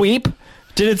Morbius too. sweep?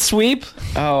 Did it sweep?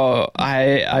 Oh,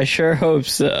 I sure hope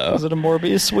so. Was it a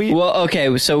Morbius sweep? Well,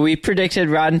 okay, so we predicted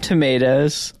Rotten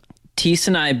Tomatoes. Tease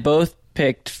and I both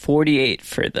picked 48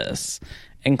 for this.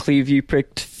 And Cleve, you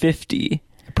picked 50.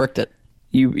 I pricked it.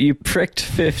 You pricked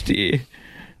 50.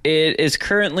 It is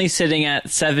currently sitting at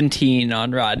 17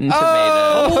 on Rotten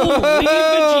Tomatoes.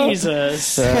 Holy Jesus.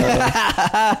 So,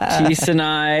 Tease and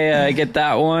I get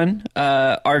that one.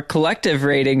 Our collective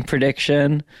rating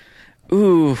prediction.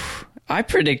 Ooh, I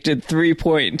predicted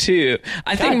 3.2.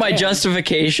 I think my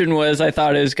justification was I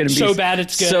thought it was going to be so bad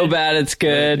it's good. So bad it's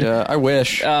good. Yeah, I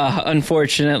wish.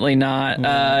 Unfortunately not.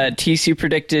 TC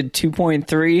predicted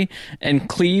 2.3, and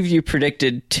Cleve, you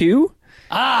predicted 2.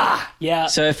 Yeah.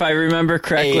 So if I remember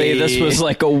correctly, this was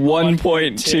like a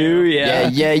 1.2. Yeah.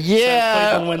 So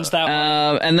Cleveland wins that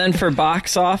one. And then for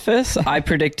box office, I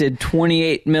predicted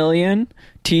 28 million.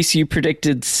 TC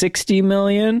predicted 60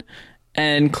 million.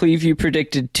 And Cleve, you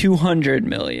predicted 200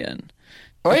 million.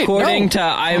 Wait, According to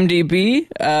IMDb,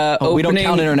 we don't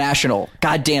count international.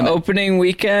 God damn it. Opening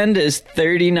weekend is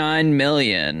 39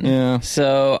 million. Yeah.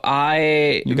 So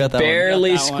You got that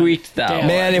barely one. Got that one. squeaked that Damn. one.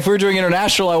 Man, if we were doing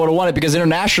international, I would have won it because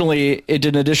internationally it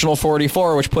did an additional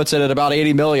 44, which puts it at about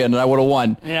 80 million, and I would have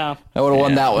won. Yeah. I would have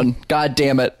won that one. God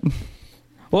damn it.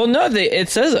 Well, no, it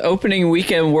says opening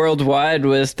weekend worldwide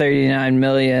was 39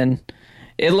 million.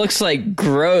 It looks like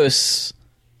gross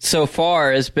so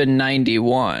far has been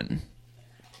 91.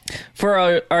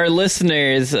 For our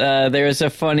listeners, there's a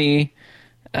funny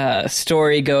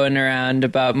story going around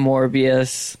about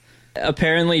Morbius.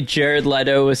 Apparently, Jared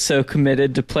Leto was so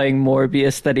committed to playing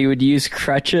Morbius that he would use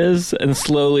crutches and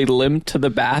slowly limp to the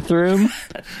bathroom.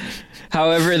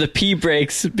 However, the pee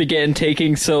breaks began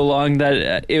taking so long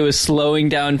that it was slowing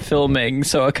down filming,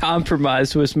 so a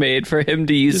compromise was made for him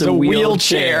to use a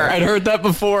wheelchair. I'd heard that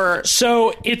before.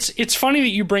 So it's funny that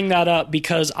you bring that up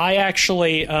because I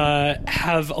actually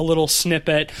have a little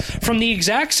snippet from the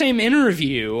exact same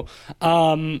interview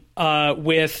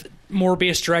with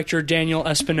Morbius director Daniel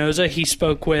Espinosa. He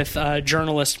spoke with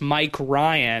journalist Mike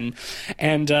Ryan,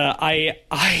 and I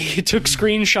took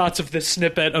screenshots of this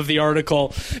snippet of the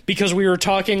article because we were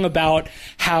talking about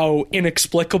how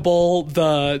inexplicable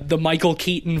the Michael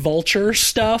Keaton Vulture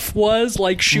stuff was,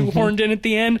 like shoehorned in at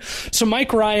the end. So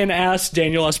Mike Ryan asked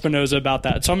Daniel Espinosa about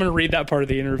that. So I'm going to read that part of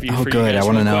the interview for good. you guys I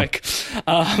wanna real know.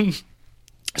 quick.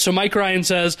 So Mike Ryan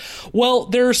says, well,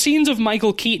 there are scenes of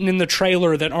Michael Keaton in the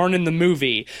trailer that aren't in the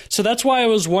movie. So that's why I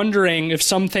was wondering if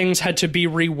some things had to be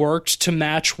reworked to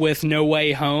match with No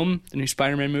Way Home, the new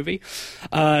Spider-Man movie.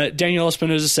 Daniel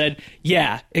Espinosa said,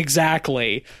 yeah,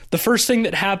 exactly. The first thing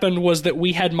that happened was that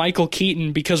we had Michael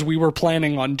Keaton because we were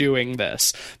planning on doing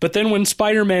this. But then when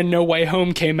Spider-Man No Way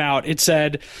Home came out, it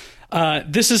said,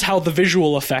 this is how the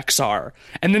visual effects are.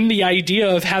 And then the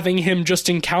idea of having him just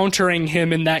encountering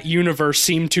him in that universe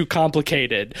seemed too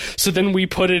complicated. So then we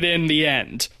put it in the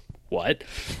end. What?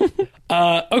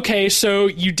 Okay, so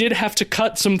you did have to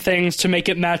cut some things to make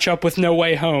it match up with No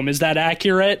Way Home. Is that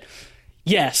accurate?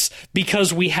 Yes,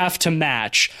 because we have to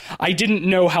match. I didn't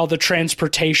know how the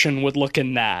transportation would look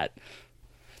in that.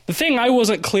 The thing I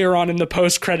wasn't clear on in the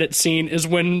post-credit scene is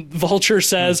when Vulture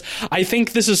says, I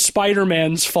think this is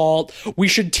Spider-Man's fault. We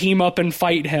should team up and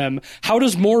fight him. How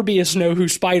does Morbius know who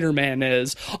Spider-Man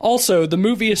is? Also, the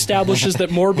movie establishes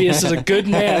that Morbius is a good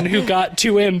man who got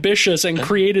too ambitious and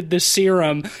created this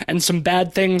serum, and some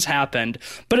bad things happened.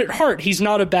 But at heart, he's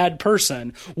not a bad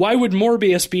person. Why would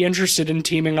Morbius be interested in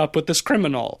teaming up with this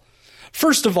criminal?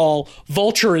 First of all,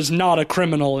 Vulture is not a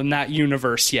criminal in that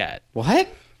universe yet. What?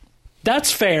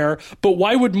 That's fair, but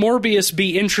why would Morbius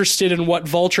be interested in what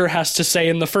Vulture has to say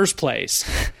in the first place?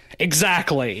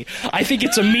 Exactly. I think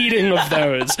it's a meeting of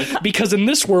those, because in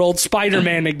this world,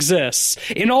 Spider-Man exists.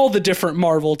 In all the different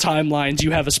Marvel timelines, you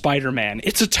have a Spider-Man.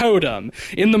 It's a totem.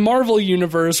 In the Marvel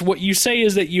universe, what you say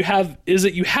is that you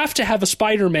have to have a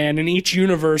Spider-Man in each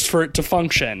universe for it to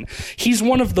function. He's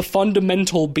one of the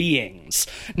fundamental beings.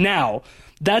 Now,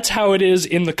 that's how it is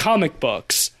in the comic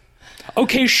books.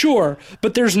 Okay, sure,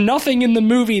 but there's nothing in the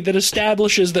movie that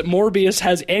establishes that Morbius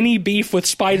has any beef with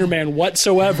Spider-Man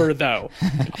whatsoever, though.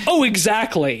 Oh,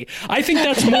 exactly. I think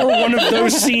that's more one of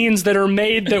those scenes that are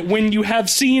made that when you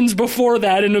have scenes before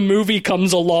that and a movie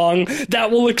comes along, that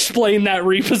will explain that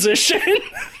reposition.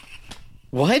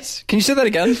 What? Can you say that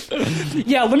again?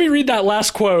 Yeah, let me read that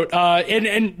last quote.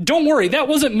 And don't worry, that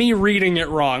wasn't me reading it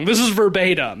wrong. This is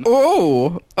verbatim.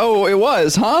 Oh, it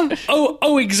was, huh?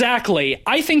 Oh, exactly.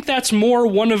 I think that's more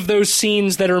one of those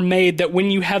scenes that are made that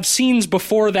when you have scenes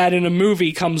before that in a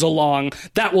movie comes along,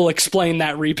 that will explain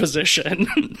that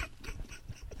reposition.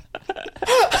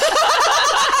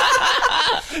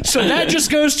 So that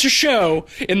just goes to show,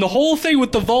 in the whole thing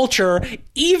with the Vulture,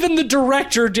 even the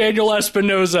director, Daniel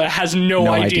Espinosa, has no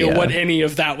idea what any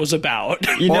of that was about.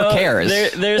 Or cares.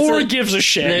 Or gives a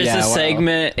shit. There's a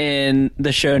segment in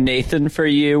the show Nathan For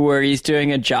You where he's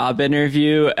doing a job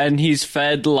interview and he's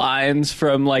fed lines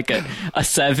from like a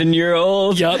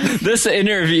 7-year-old. Yup. This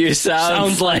interview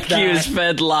sounds like he was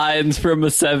fed lines from a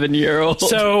 7-year-old.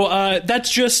 So that's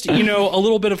just, a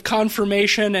little bit of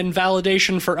confirmation and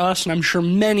validation for us, and I'm sure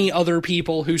after many other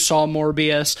people who saw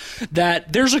Morbius,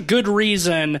 that there's a good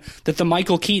reason that the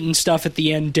Michael Keaton stuff at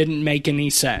the end didn't make any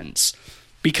sense.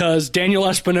 Because Daniel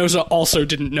Espinosa also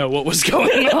didn't know what was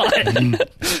going on.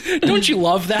 Don't you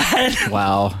love that?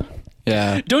 Wow.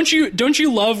 Yeah. Don't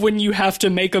you love when you have to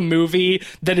make a movie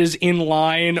that is in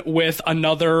line with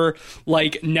another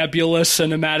like nebulous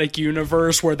cinematic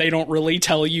universe where they don't really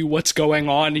tell you what's going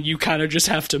on and you kind of just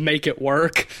have to make it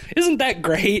work? Isn't that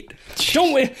great?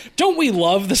 Don't we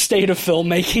love the state of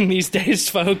filmmaking these days,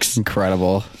 folks?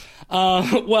 Incredible.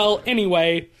 Well,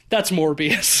 anyway, that's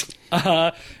Morbius.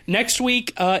 Next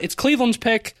week, it's Cleveland's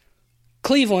pick.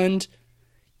 Cleveland,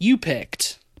 you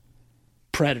picked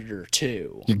Predator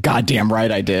 2. You're goddamn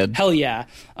right I did. Hell yeah.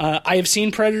 I have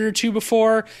seen Predator 2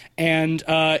 before, and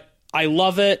I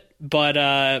love it,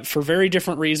 but for very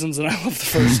different reasons than I love the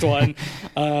first one.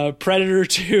 Predator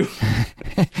 2,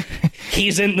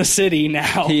 he's in the city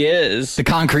now. He is. The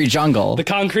concrete jungle. The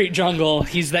concrete jungle.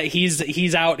 He's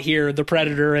out here. The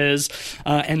Predator is,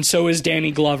 and so is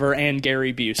Danny Glover and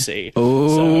Gary Busey.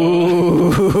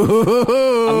 Ooh.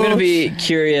 I'm gonna be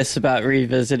curious about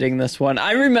revisiting this one.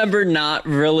 I remember not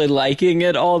really liking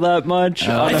it all that much.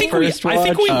 I think we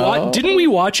didn't we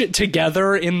watch it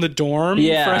together in the dorm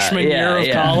freshman year of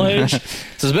college.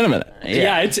 So it's been a minute.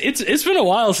 Yeah, it's been a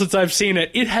while since I've seen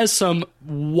it. It has some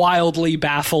wildly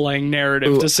baffling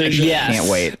narrative decisions. Can't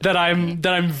wait. That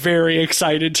I'm very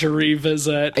excited to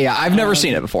revisit. Yeah, I've never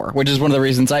seen it before, which is one of the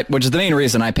reasons which is the main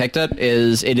reason I picked it.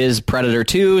 It is Predator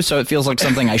 2, so it feels like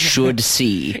something I should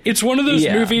see. It's one of those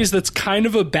movies that's kind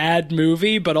of a bad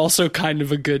movie, but also kind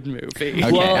of a good movie.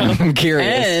 Okay, well, I'm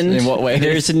curious. And in what way?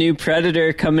 There's a new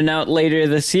Predator coming out later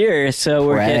this year, so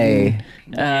we're getting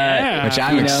which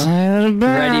I'm excited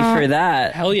about. ready for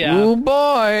that. Hell yeah. Oh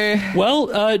boy.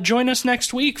 Well, join us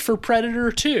next week for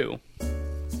Predator 2.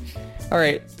 All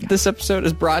right, this episode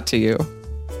is brought to you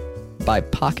by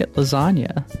Pocket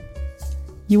Lasagna.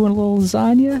 You want a little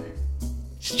lasagna?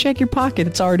 Just check your pocket,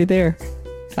 it's already there.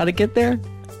 How'd it get there?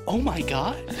 Oh my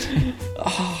god.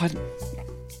 Oh,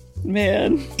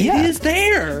 man. It is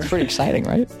there. Pretty exciting,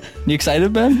 right? You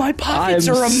excited, Ben? My pockets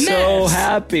are a mess. so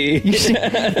happy.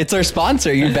 It's our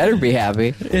sponsor, you better be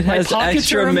happy. It has pockets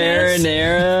extra are a mess.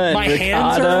 marinara and My ricotta.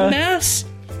 hands are a mess.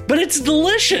 But it's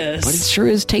delicious. But it sure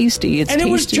is tasty. It's and it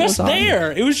was tasty just lasagna.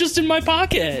 there. It was just in my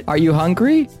pocket. Are you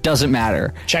hungry? Doesn't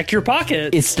matter. Check your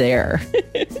pocket. It's there.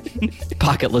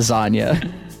 Pocket lasagna.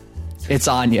 It's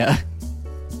Anya.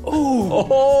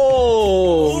 Oh,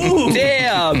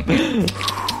 damn.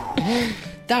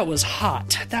 That was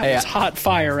hot. That was hot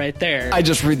fire right there. I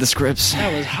just read the scripts.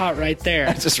 That was hot right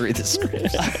there. Just read the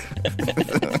scripts.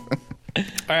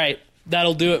 All right.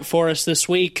 That'll do it for us this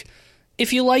week.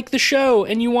 If you like the show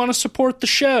and you want to support the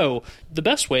show, the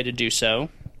best way to do so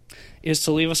is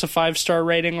to leave us a 5-star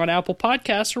rating on Apple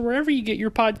Podcasts or wherever you get your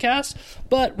podcasts.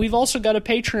 But we've also got a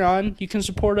Patreon. You can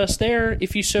support us there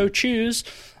if you so choose.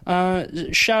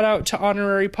 Shout out to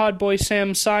honorary podboy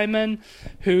Sam Simon,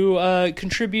 who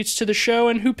contributes to the show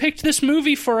and who picked this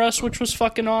movie for us, which was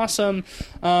fucking awesome.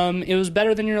 It was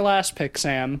better than your last pick,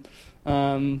 Sam.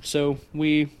 So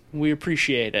we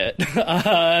appreciate it.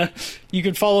 You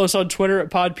can follow us on Twitter at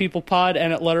PodPeoplePod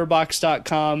and at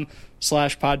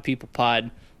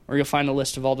letterboxd.com/PodPeoplePod, where you'll find a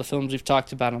list of all the films we've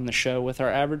talked about on the show with our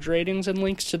average ratings and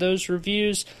links to those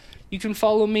reviews. You can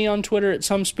follow me on Twitter at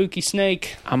SomeSpookySnake.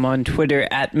 I'm on Twitter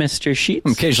at Mr. Sheets.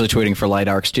 I'm occasionally tweeting for Light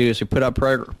Arc Studios. We put up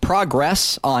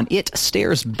progress on It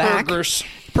Stares Back. Progress.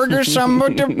 But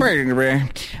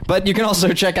you can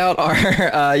also check out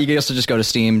our... you can also just go to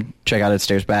Steam, check out It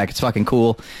Stares Back. It's fucking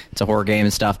cool. It's a horror game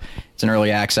and stuff. It's in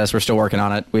early access. We're still working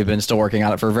on it. We've been still working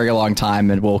on it for a very long time,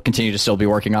 and we'll continue to still be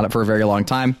working on it for a very long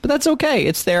time. But that's okay.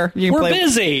 It's there. You can We're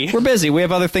busy. We're busy. We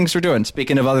have other things we're doing.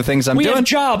 Speaking of other things We have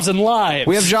jobs and lives.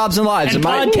 We have jobs and lives. And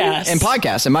podcasts. And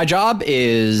podcasts. And my job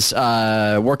is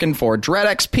working for Dread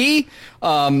XP,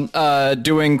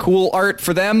 doing cool art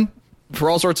for them for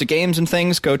all sorts of games and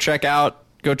things. Go check out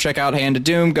Hand of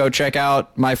Doom. Go check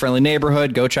out My Friendly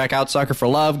Neighborhood. Go check out Sucker for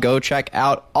Love. Go check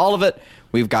out all of it.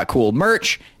 We've got cool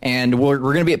merch, and we're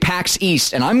going to be at PAX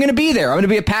East, and I'm going to be there. I'm going to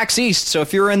be at PAX East, so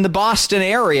if you're in the Boston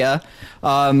area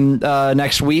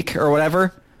next week or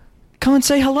whatever, come and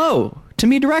say hello to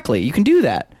me directly. You can do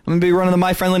that. I'm going to be running the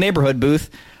My Friendly Neighborhood booth.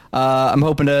 I'm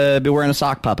hoping to be wearing a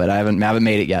sock puppet. I haven't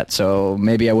made it yet, so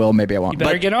maybe I will, maybe I won't. You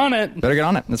better get on it. Better get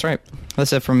on it. That's right.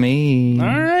 That's it from me.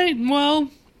 All right. Well,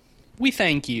 we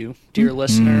thank you, dear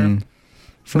listener,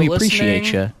 for we listening.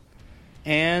 Appreciate you.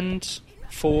 And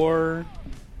for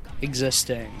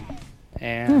existing.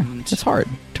 And it's hard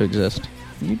to exist.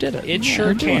 You did it. It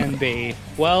sure can be.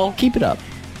 Well, keep it up.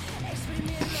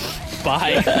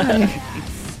 Bye.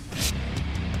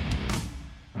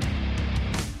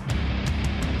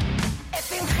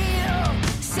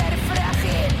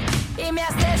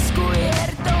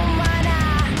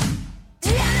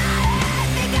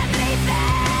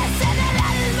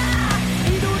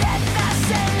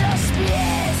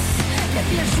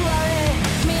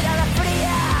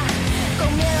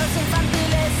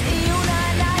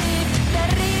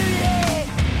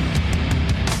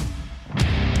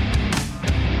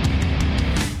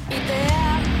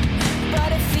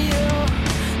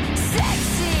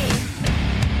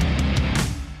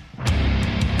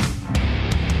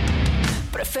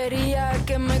 prefería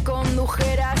que me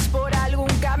condujeras por algún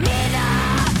camino